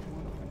else do you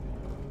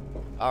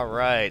want?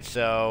 Alright,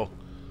 so...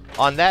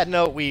 On that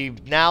note, we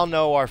now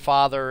know our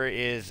father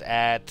is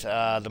at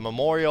the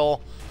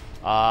memorial.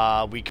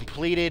 We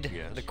completed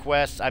the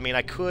quest. I mean,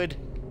 I could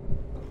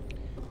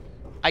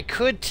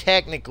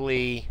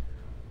technically,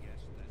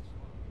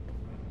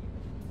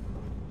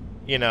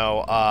 you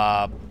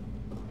know,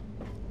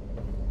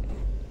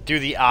 do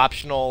the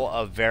optional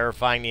of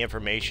verifying the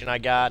information I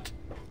got.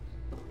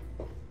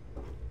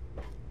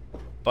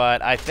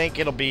 But I think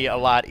it'll be a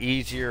lot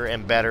easier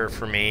and better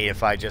for me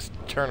if I just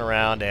turn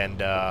around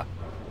and, oh,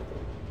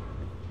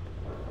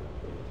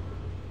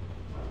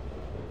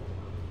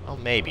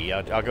 maybe.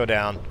 I'll go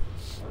down.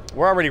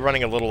 We're already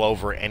running a little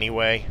over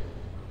anyway.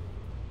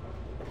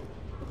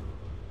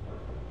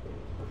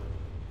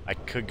 I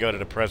could go to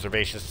the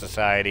Preservation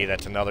Society.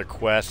 That's another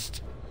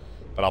quest.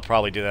 But I'll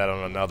probably do that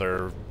on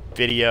another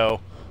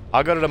video.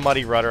 I'll go to the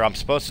Muddy Rudder. I'm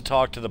supposed to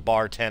talk to the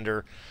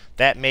bartender.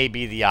 That may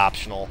be the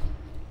optional.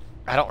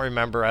 I don't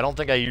remember. I don't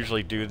think I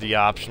usually do the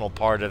optional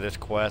part of this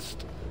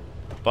quest.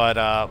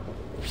 But,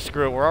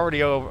 screw it. We're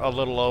already a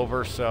little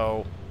over,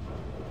 so...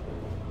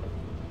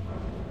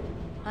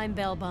 I'm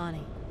Belle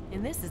Bonnie,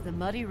 and this is the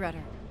Muddy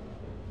Rudder.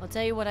 I'll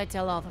tell you what I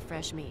tell all the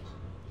fresh meat.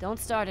 Don't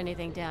start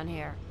anything down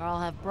here, or I'll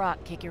have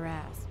Brock kick your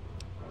ass.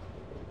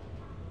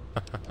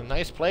 A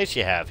nice place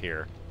you have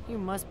here. You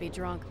must be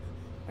drunk.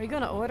 Are you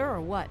gonna order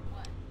or what?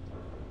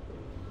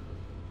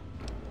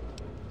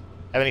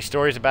 Have any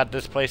stories about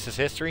this place's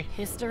history?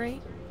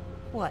 History?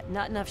 What,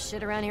 not enough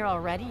shit around here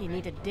already? You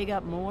need to dig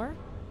up more?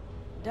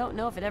 Don't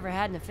know if it ever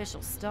had an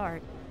official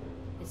start.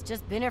 It's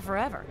just been here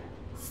forever.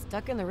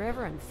 Stuck in the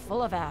river and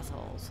full of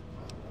assholes.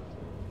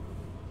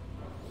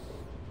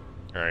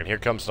 Alright, here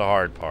comes the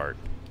hard part.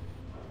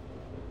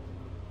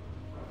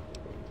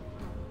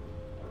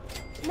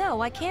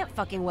 No, I can't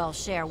fucking well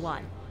share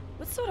one.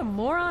 What sort of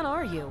moron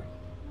are you?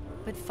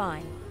 But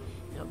fine.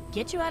 It'll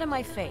get you out of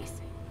my face.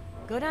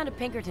 Go down to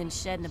Pinkerton's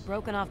shed in the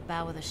broken off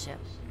bow of the ship.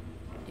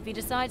 If he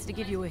decides to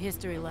give you a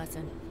history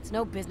lesson, it's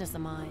no business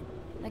of mine.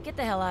 Now get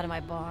the hell out of my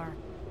bar.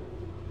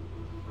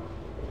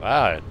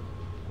 Wow,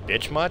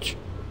 bitch much?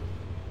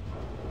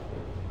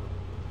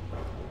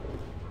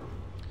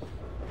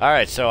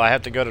 Alright, so I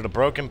have to go to the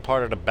broken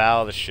part of the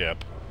bow of the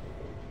ship.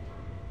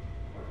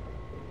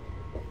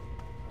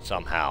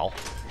 Somehow.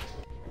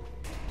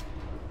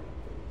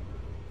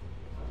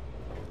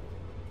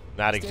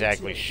 Not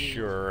exactly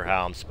sure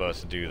how I'm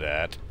supposed to do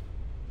that.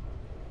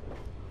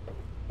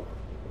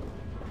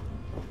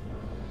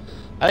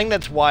 I think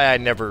that's why I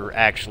never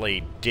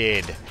actually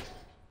did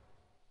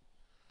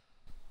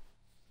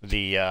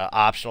the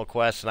optional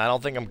quest, and I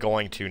don't think I'm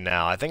going to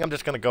now. I think I'm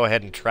just going to go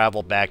ahead and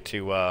travel back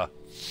to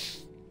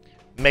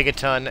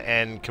Megaton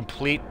and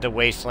complete the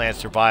Wasteland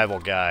Survival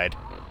Guide.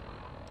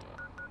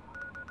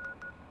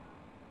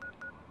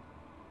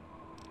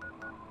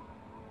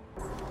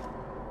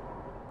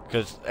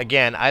 Because,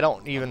 again, I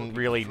don't even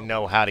really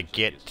know how to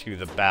get to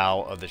the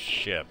bow of the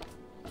ship.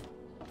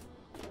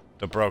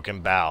 The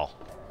broken bow.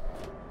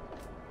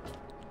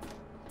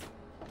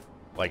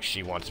 Like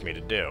she wants me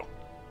to do.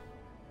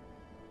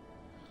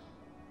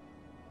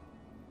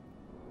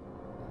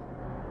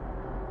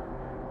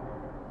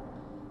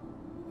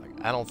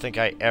 I don't think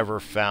I ever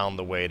found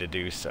the way to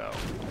do so.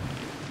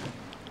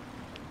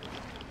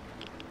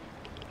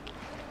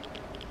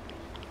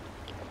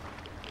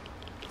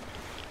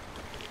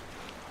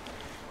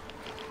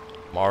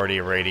 I'm already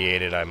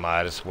irradiated, I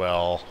might as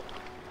well.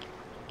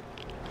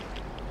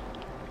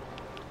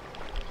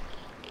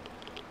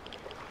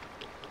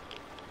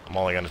 I'm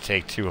only going to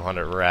take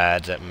 200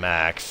 rads at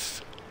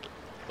max.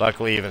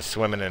 Luckily, even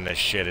swimming in this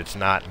shit, it's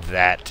not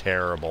that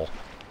terrible.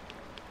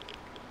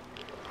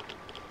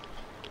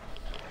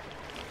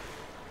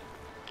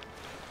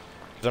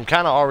 Because I'm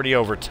kind of already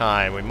over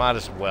time, we might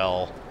as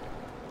well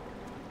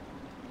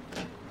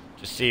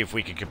just see if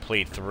we can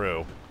complete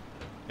through.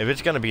 If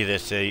it's going to be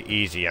this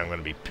easy, I'm going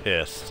to be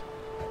pissed.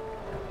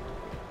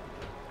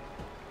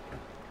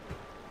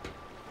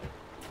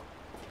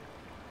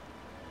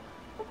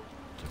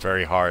 It's a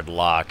very hard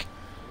lock.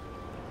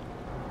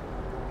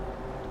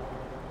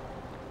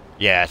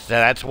 Yes,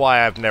 that's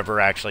why I've never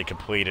actually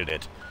completed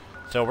it.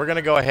 So we're going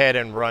to go ahead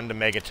and run to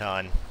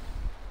Megaton.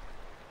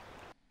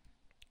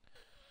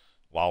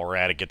 While we're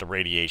at it, get the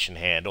radiation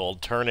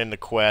handled, turn in the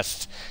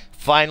quest,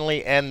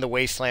 finally end the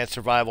Wasteland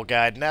Survival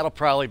Guide, and that'll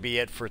probably be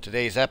it for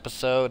today's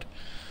episode.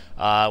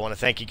 I want to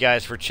thank you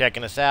guys for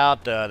checking us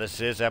out. This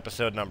is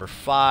episode number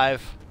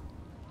 5,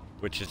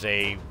 which is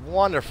a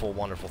wonderful,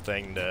 wonderful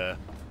thing to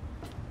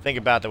think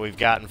about, that we've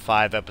gotten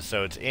 5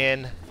 episodes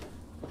in.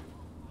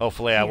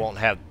 Hopefully I won't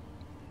have...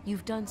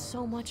 You've done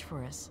so much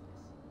for us.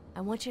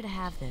 I want you to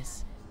have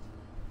this.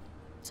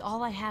 It's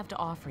all I have to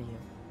offer you.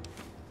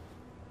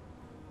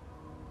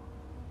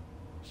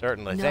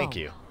 Certainly, No, thank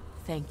you.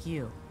 Thank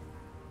you.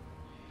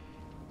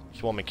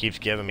 This woman keeps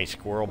giving me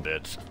squirrel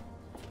bits.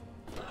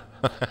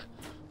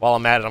 While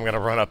I'm at it, I'm going to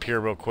run up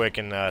here real quick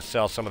and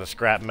sell some of the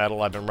scrap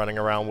metal I've been running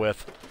around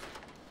with.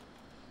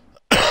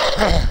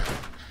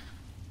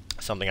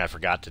 Something I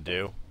forgot to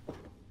do.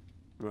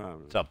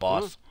 What's up,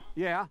 boss?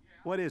 Yeah,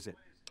 what is it?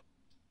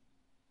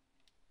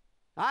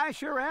 I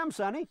sure am,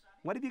 Sonny.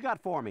 What have you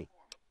got for me?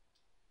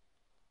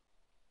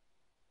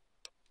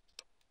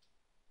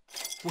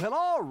 Well,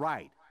 all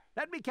right.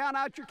 Let me count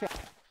out your cash.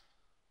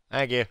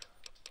 Thank you.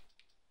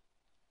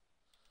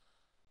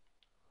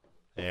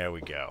 There we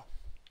go.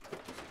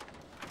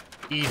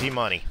 Easy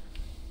money.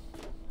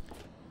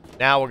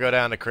 Now we'll go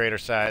down to Crater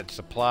Side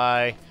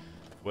Supply.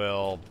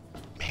 We'll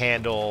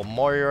handle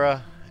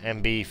Moira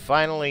and be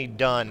finally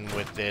done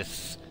with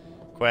this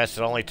quest.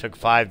 It only took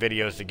 5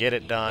 videos to get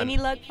it done. Any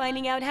luck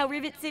finding out how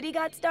Rivet City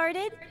got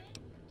started?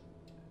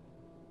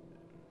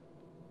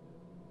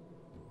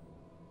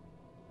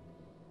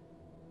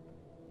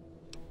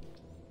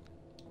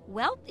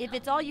 Well, if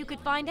it's all you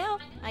could find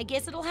out, I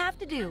guess it'll have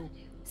to do.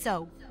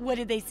 So, what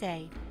did they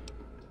say?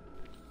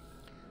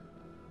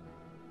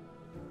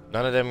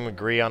 None of them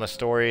agree on a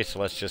story, so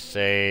let's just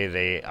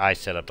say I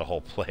set up the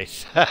whole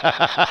place.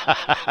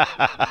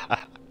 I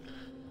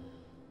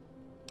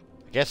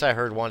guess I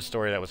heard one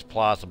story that was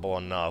plausible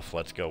enough.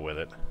 Let's go with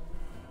it.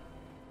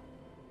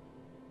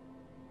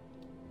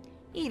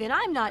 Even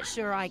I'm not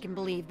sure I can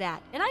believe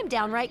that, and I'm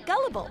downright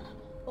gullible.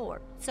 Or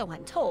so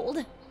I'm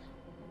told.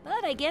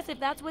 But I guess if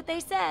that's what they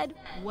said,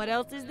 what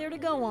else is there to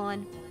go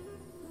on?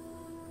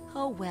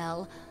 Oh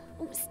well.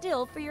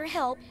 Still, for your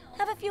help,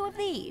 have a few of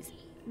these.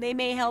 They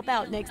may help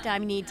out next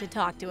time you need to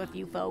talk to a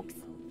few folks.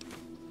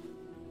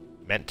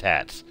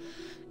 Mentats.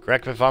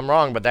 Correct me if I'm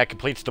wrong, but that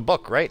completes the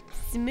book, right?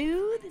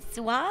 Smooth,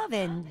 suave,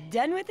 and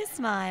done with a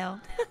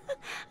smile.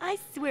 I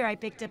swear I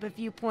picked up a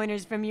few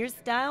pointers from your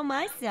style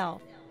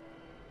myself.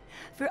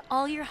 For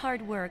all your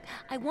hard work,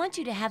 I want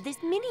you to have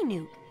this mini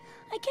nuke.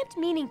 I kept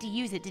meaning to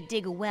use it to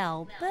dig a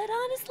well, but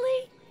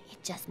honestly,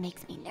 it just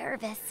makes me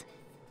nervous.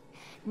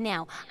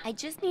 Now, I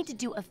just need to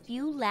do a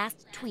few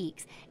last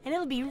tweaks, and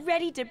it'll be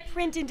ready to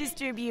print and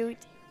distribute.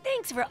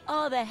 Thanks for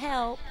all the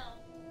help.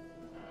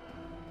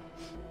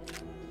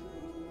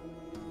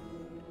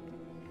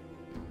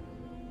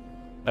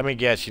 Let me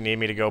guess, you need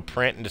me to go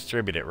print and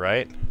distribute it,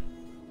 right?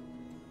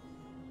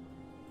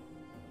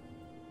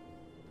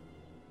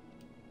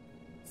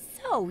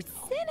 So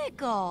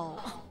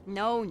cynical.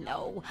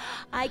 No.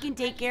 I can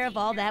take care of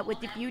all that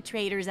with the few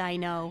traders I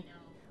know.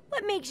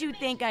 What makes you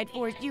think I'd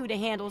force you to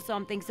handle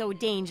something so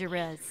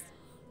dangerous?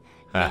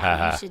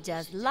 Now, you should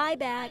just lie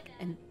back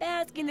and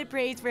bask in the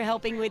praise for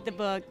helping with the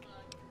book.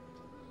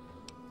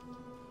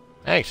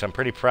 Thanks, I'm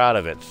pretty proud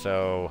of it.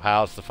 So,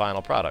 how's the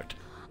final product?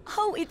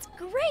 Oh, it's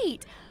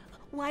great!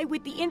 Why,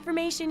 with the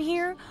information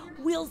here,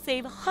 we'll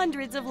save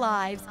hundreds of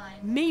lives,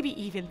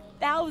 maybe even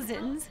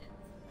thousands.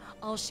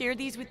 I'll share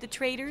these with the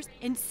traders,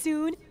 and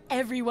soon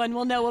everyone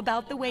will know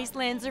about the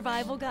Wasteland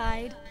Survival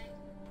Guide.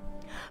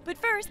 But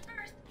first,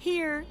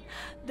 here,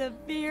 the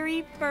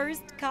very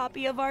first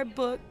copy of our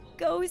book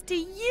goes to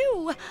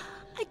you.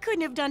 I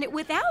couldn't have done it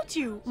without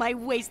you, my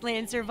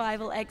Wasteland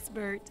Survival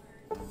expert.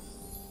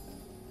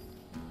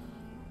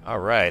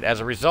 Alright,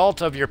 as a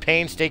result of your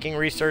painstaking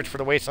research for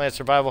the Wasteland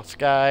Survival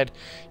Guide,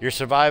 your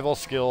survival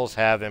skills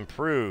have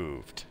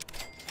improved.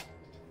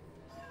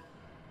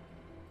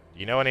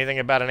 You know anything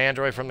about an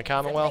android from the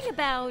Commonwealth? Something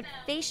about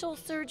facial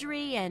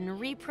surgery and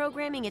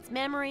reprogramming its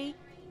memory.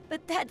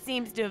 But that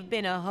seems to have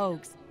been a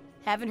hoax.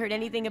 Haven't heard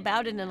anything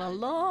about it in a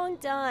long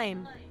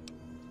time.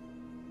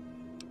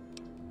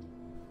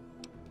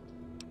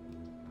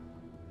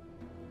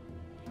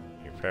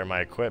 Repair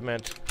my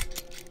equipment.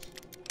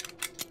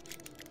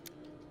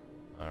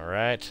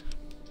 Alright.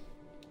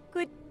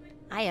 Good.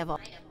 I have all.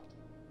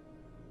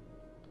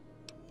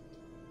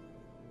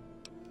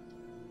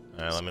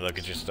 Alright, let me look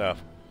at your stuff.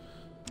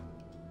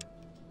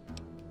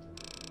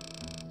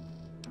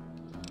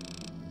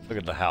 Look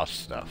at the house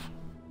stuff.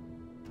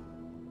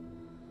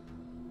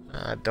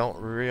 I don't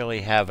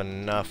really have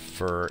enough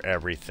for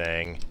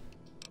everything.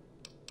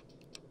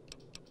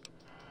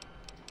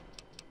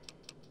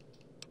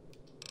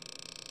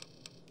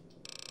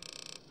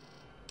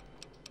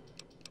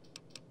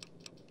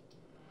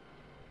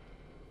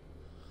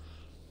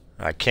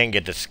 I can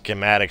get the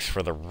schematics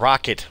for the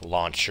rocket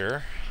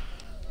launcher.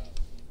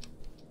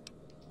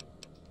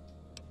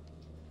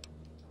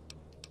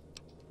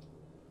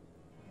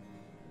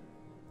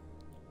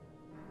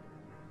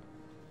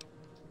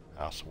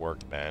 House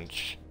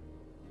workbench.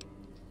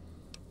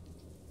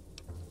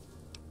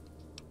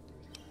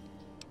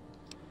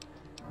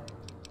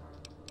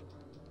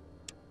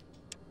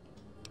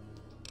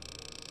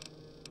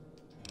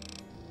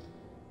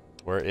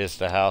 Where is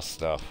the house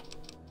stuff?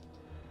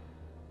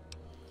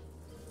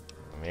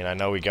 I mean, I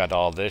know we got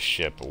all this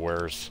shit, but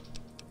where's...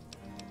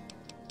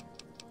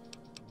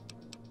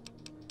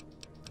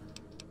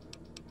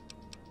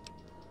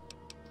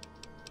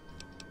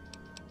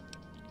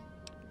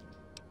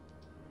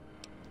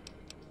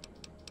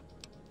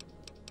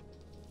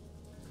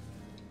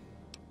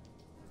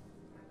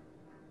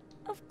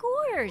 Of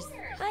course.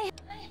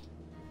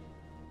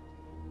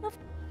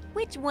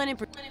 Which one in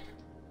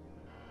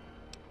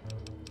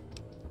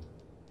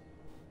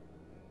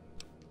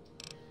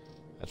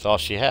That's all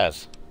she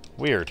has.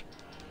 Weird.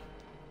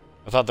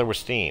 I thought there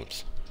was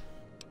themes.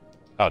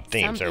 Oh,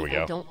 themes, there we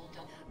go. Don't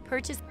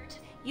purchase.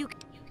 You.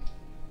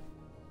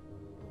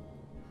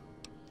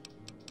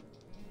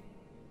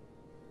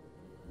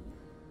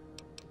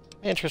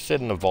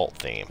 Interested in the vault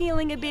theme.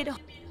 Feeling a bit.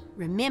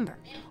 Remember.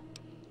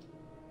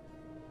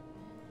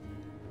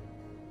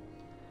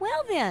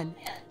 Well then.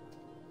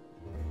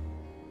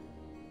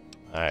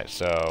 Alright,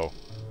 so...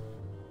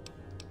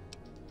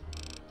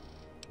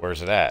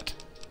 where's it at?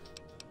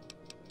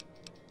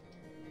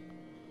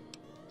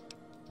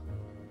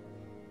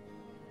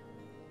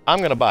 I'm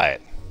gonna buy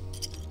it.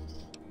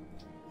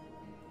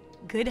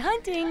 Good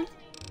hunting.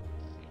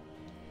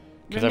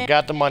 Because I've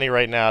got the money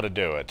right now to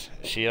do it.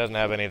 She doesn't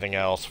have anything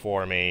else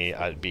for me.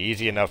 It'd be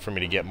easy enough for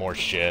me to get more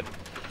shit.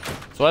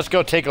 So let's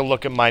go take a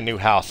look at my new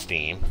house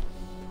theme.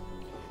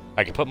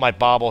 I can put my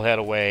bobblehead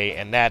away,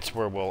 and that's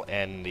where we'll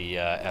end the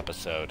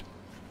episode.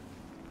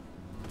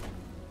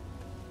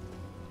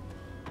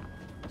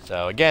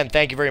 So again,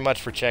 thank you very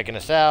much for checking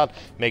us out.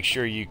 Make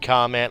sure you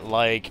comment,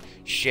 like,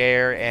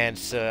 share, and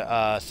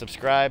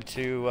subscribe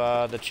to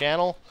the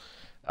channel.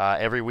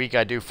 Every week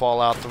I do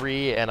Fallout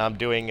 3, and I'm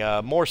doing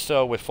more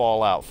so with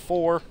Fallout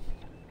 4.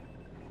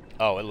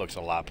 Oh, it looks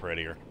a lot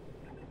prettier.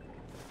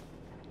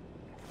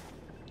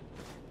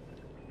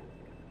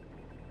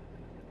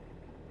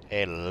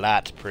 A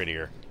lot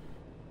prettier.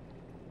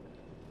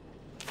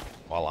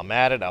 While I'm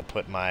at it, I'll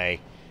put my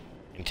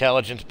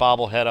intelligence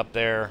bobblehead up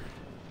there.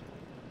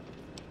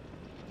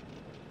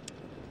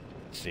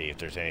 Let's see if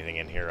there's anything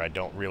in here I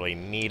don't really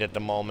need at the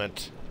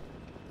moment.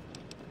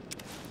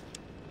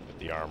 Put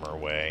the armor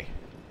away.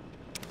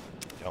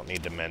 Don't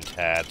need the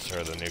Mentats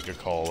or the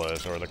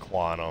Nuka-Colas or the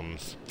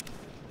Quantums.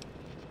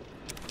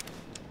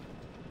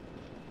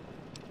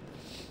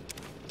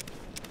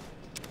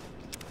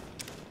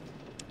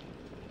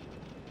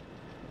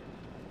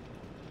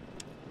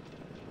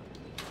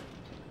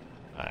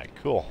 Alright,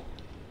 cool.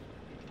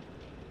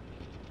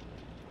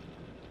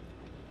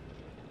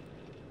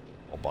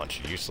 Whole bunch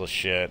of useless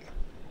shit.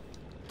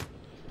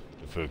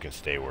 The food can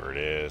stay where it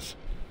is.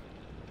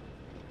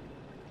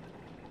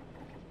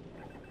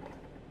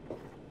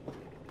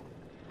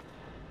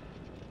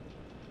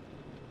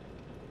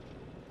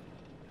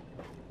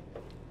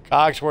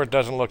 Cogsworth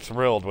doesn't look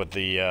thrilled with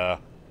the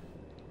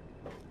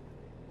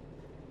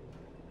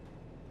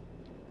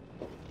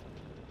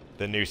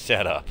new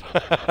setup.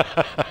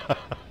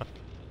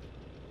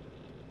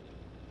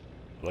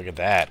 Look at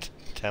that.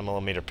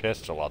 10mm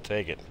pistol, I'll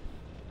take it.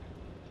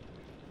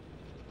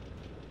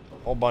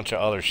 Whole bunch of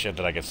other shit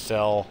that I could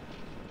sell.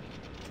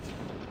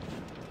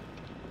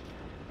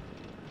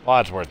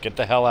 Wadsworth, get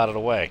the hell out of the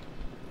way.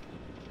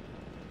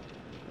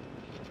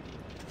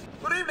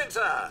 Good evening,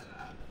 sir.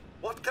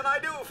 What can I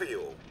do for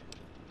you?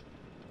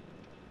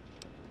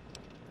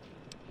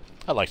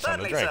 I'd like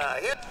something to drink. Sir,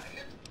 here.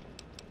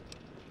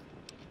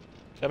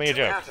 Tell me a Two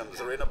joke. atoms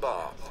are in a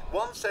bar.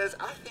 One says,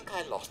 I think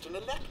I lost an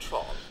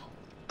electron.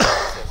 The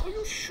other says, are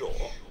you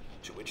sure?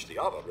 To which the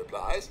other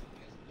replies,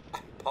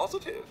 I'm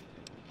positive.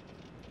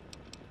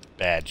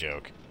 Bad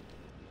joke.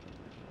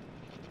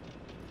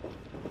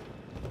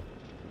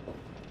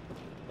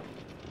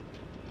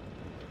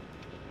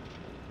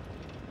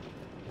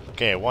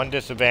 Okay, one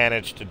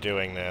disadvantage to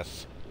doing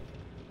this.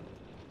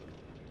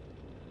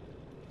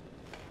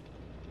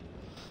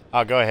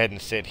 I'll go ahead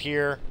and sit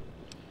here.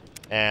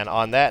 And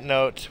on that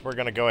note, we're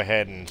going to go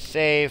ahead and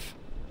save.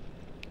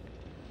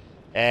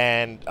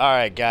 And,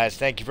 alright guys,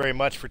 thank you very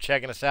much for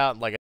checking us out.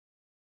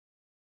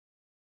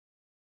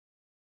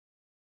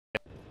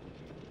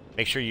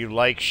 Make sure you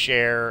like,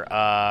 share,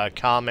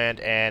 comment,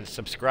 and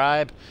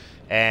subscribe.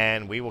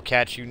 And we will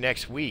catch you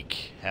next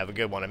week. Have a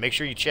good one. And make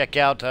sure you check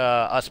out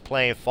us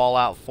playing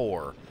Fallout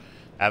 4.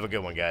 Have a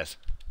good one, guys.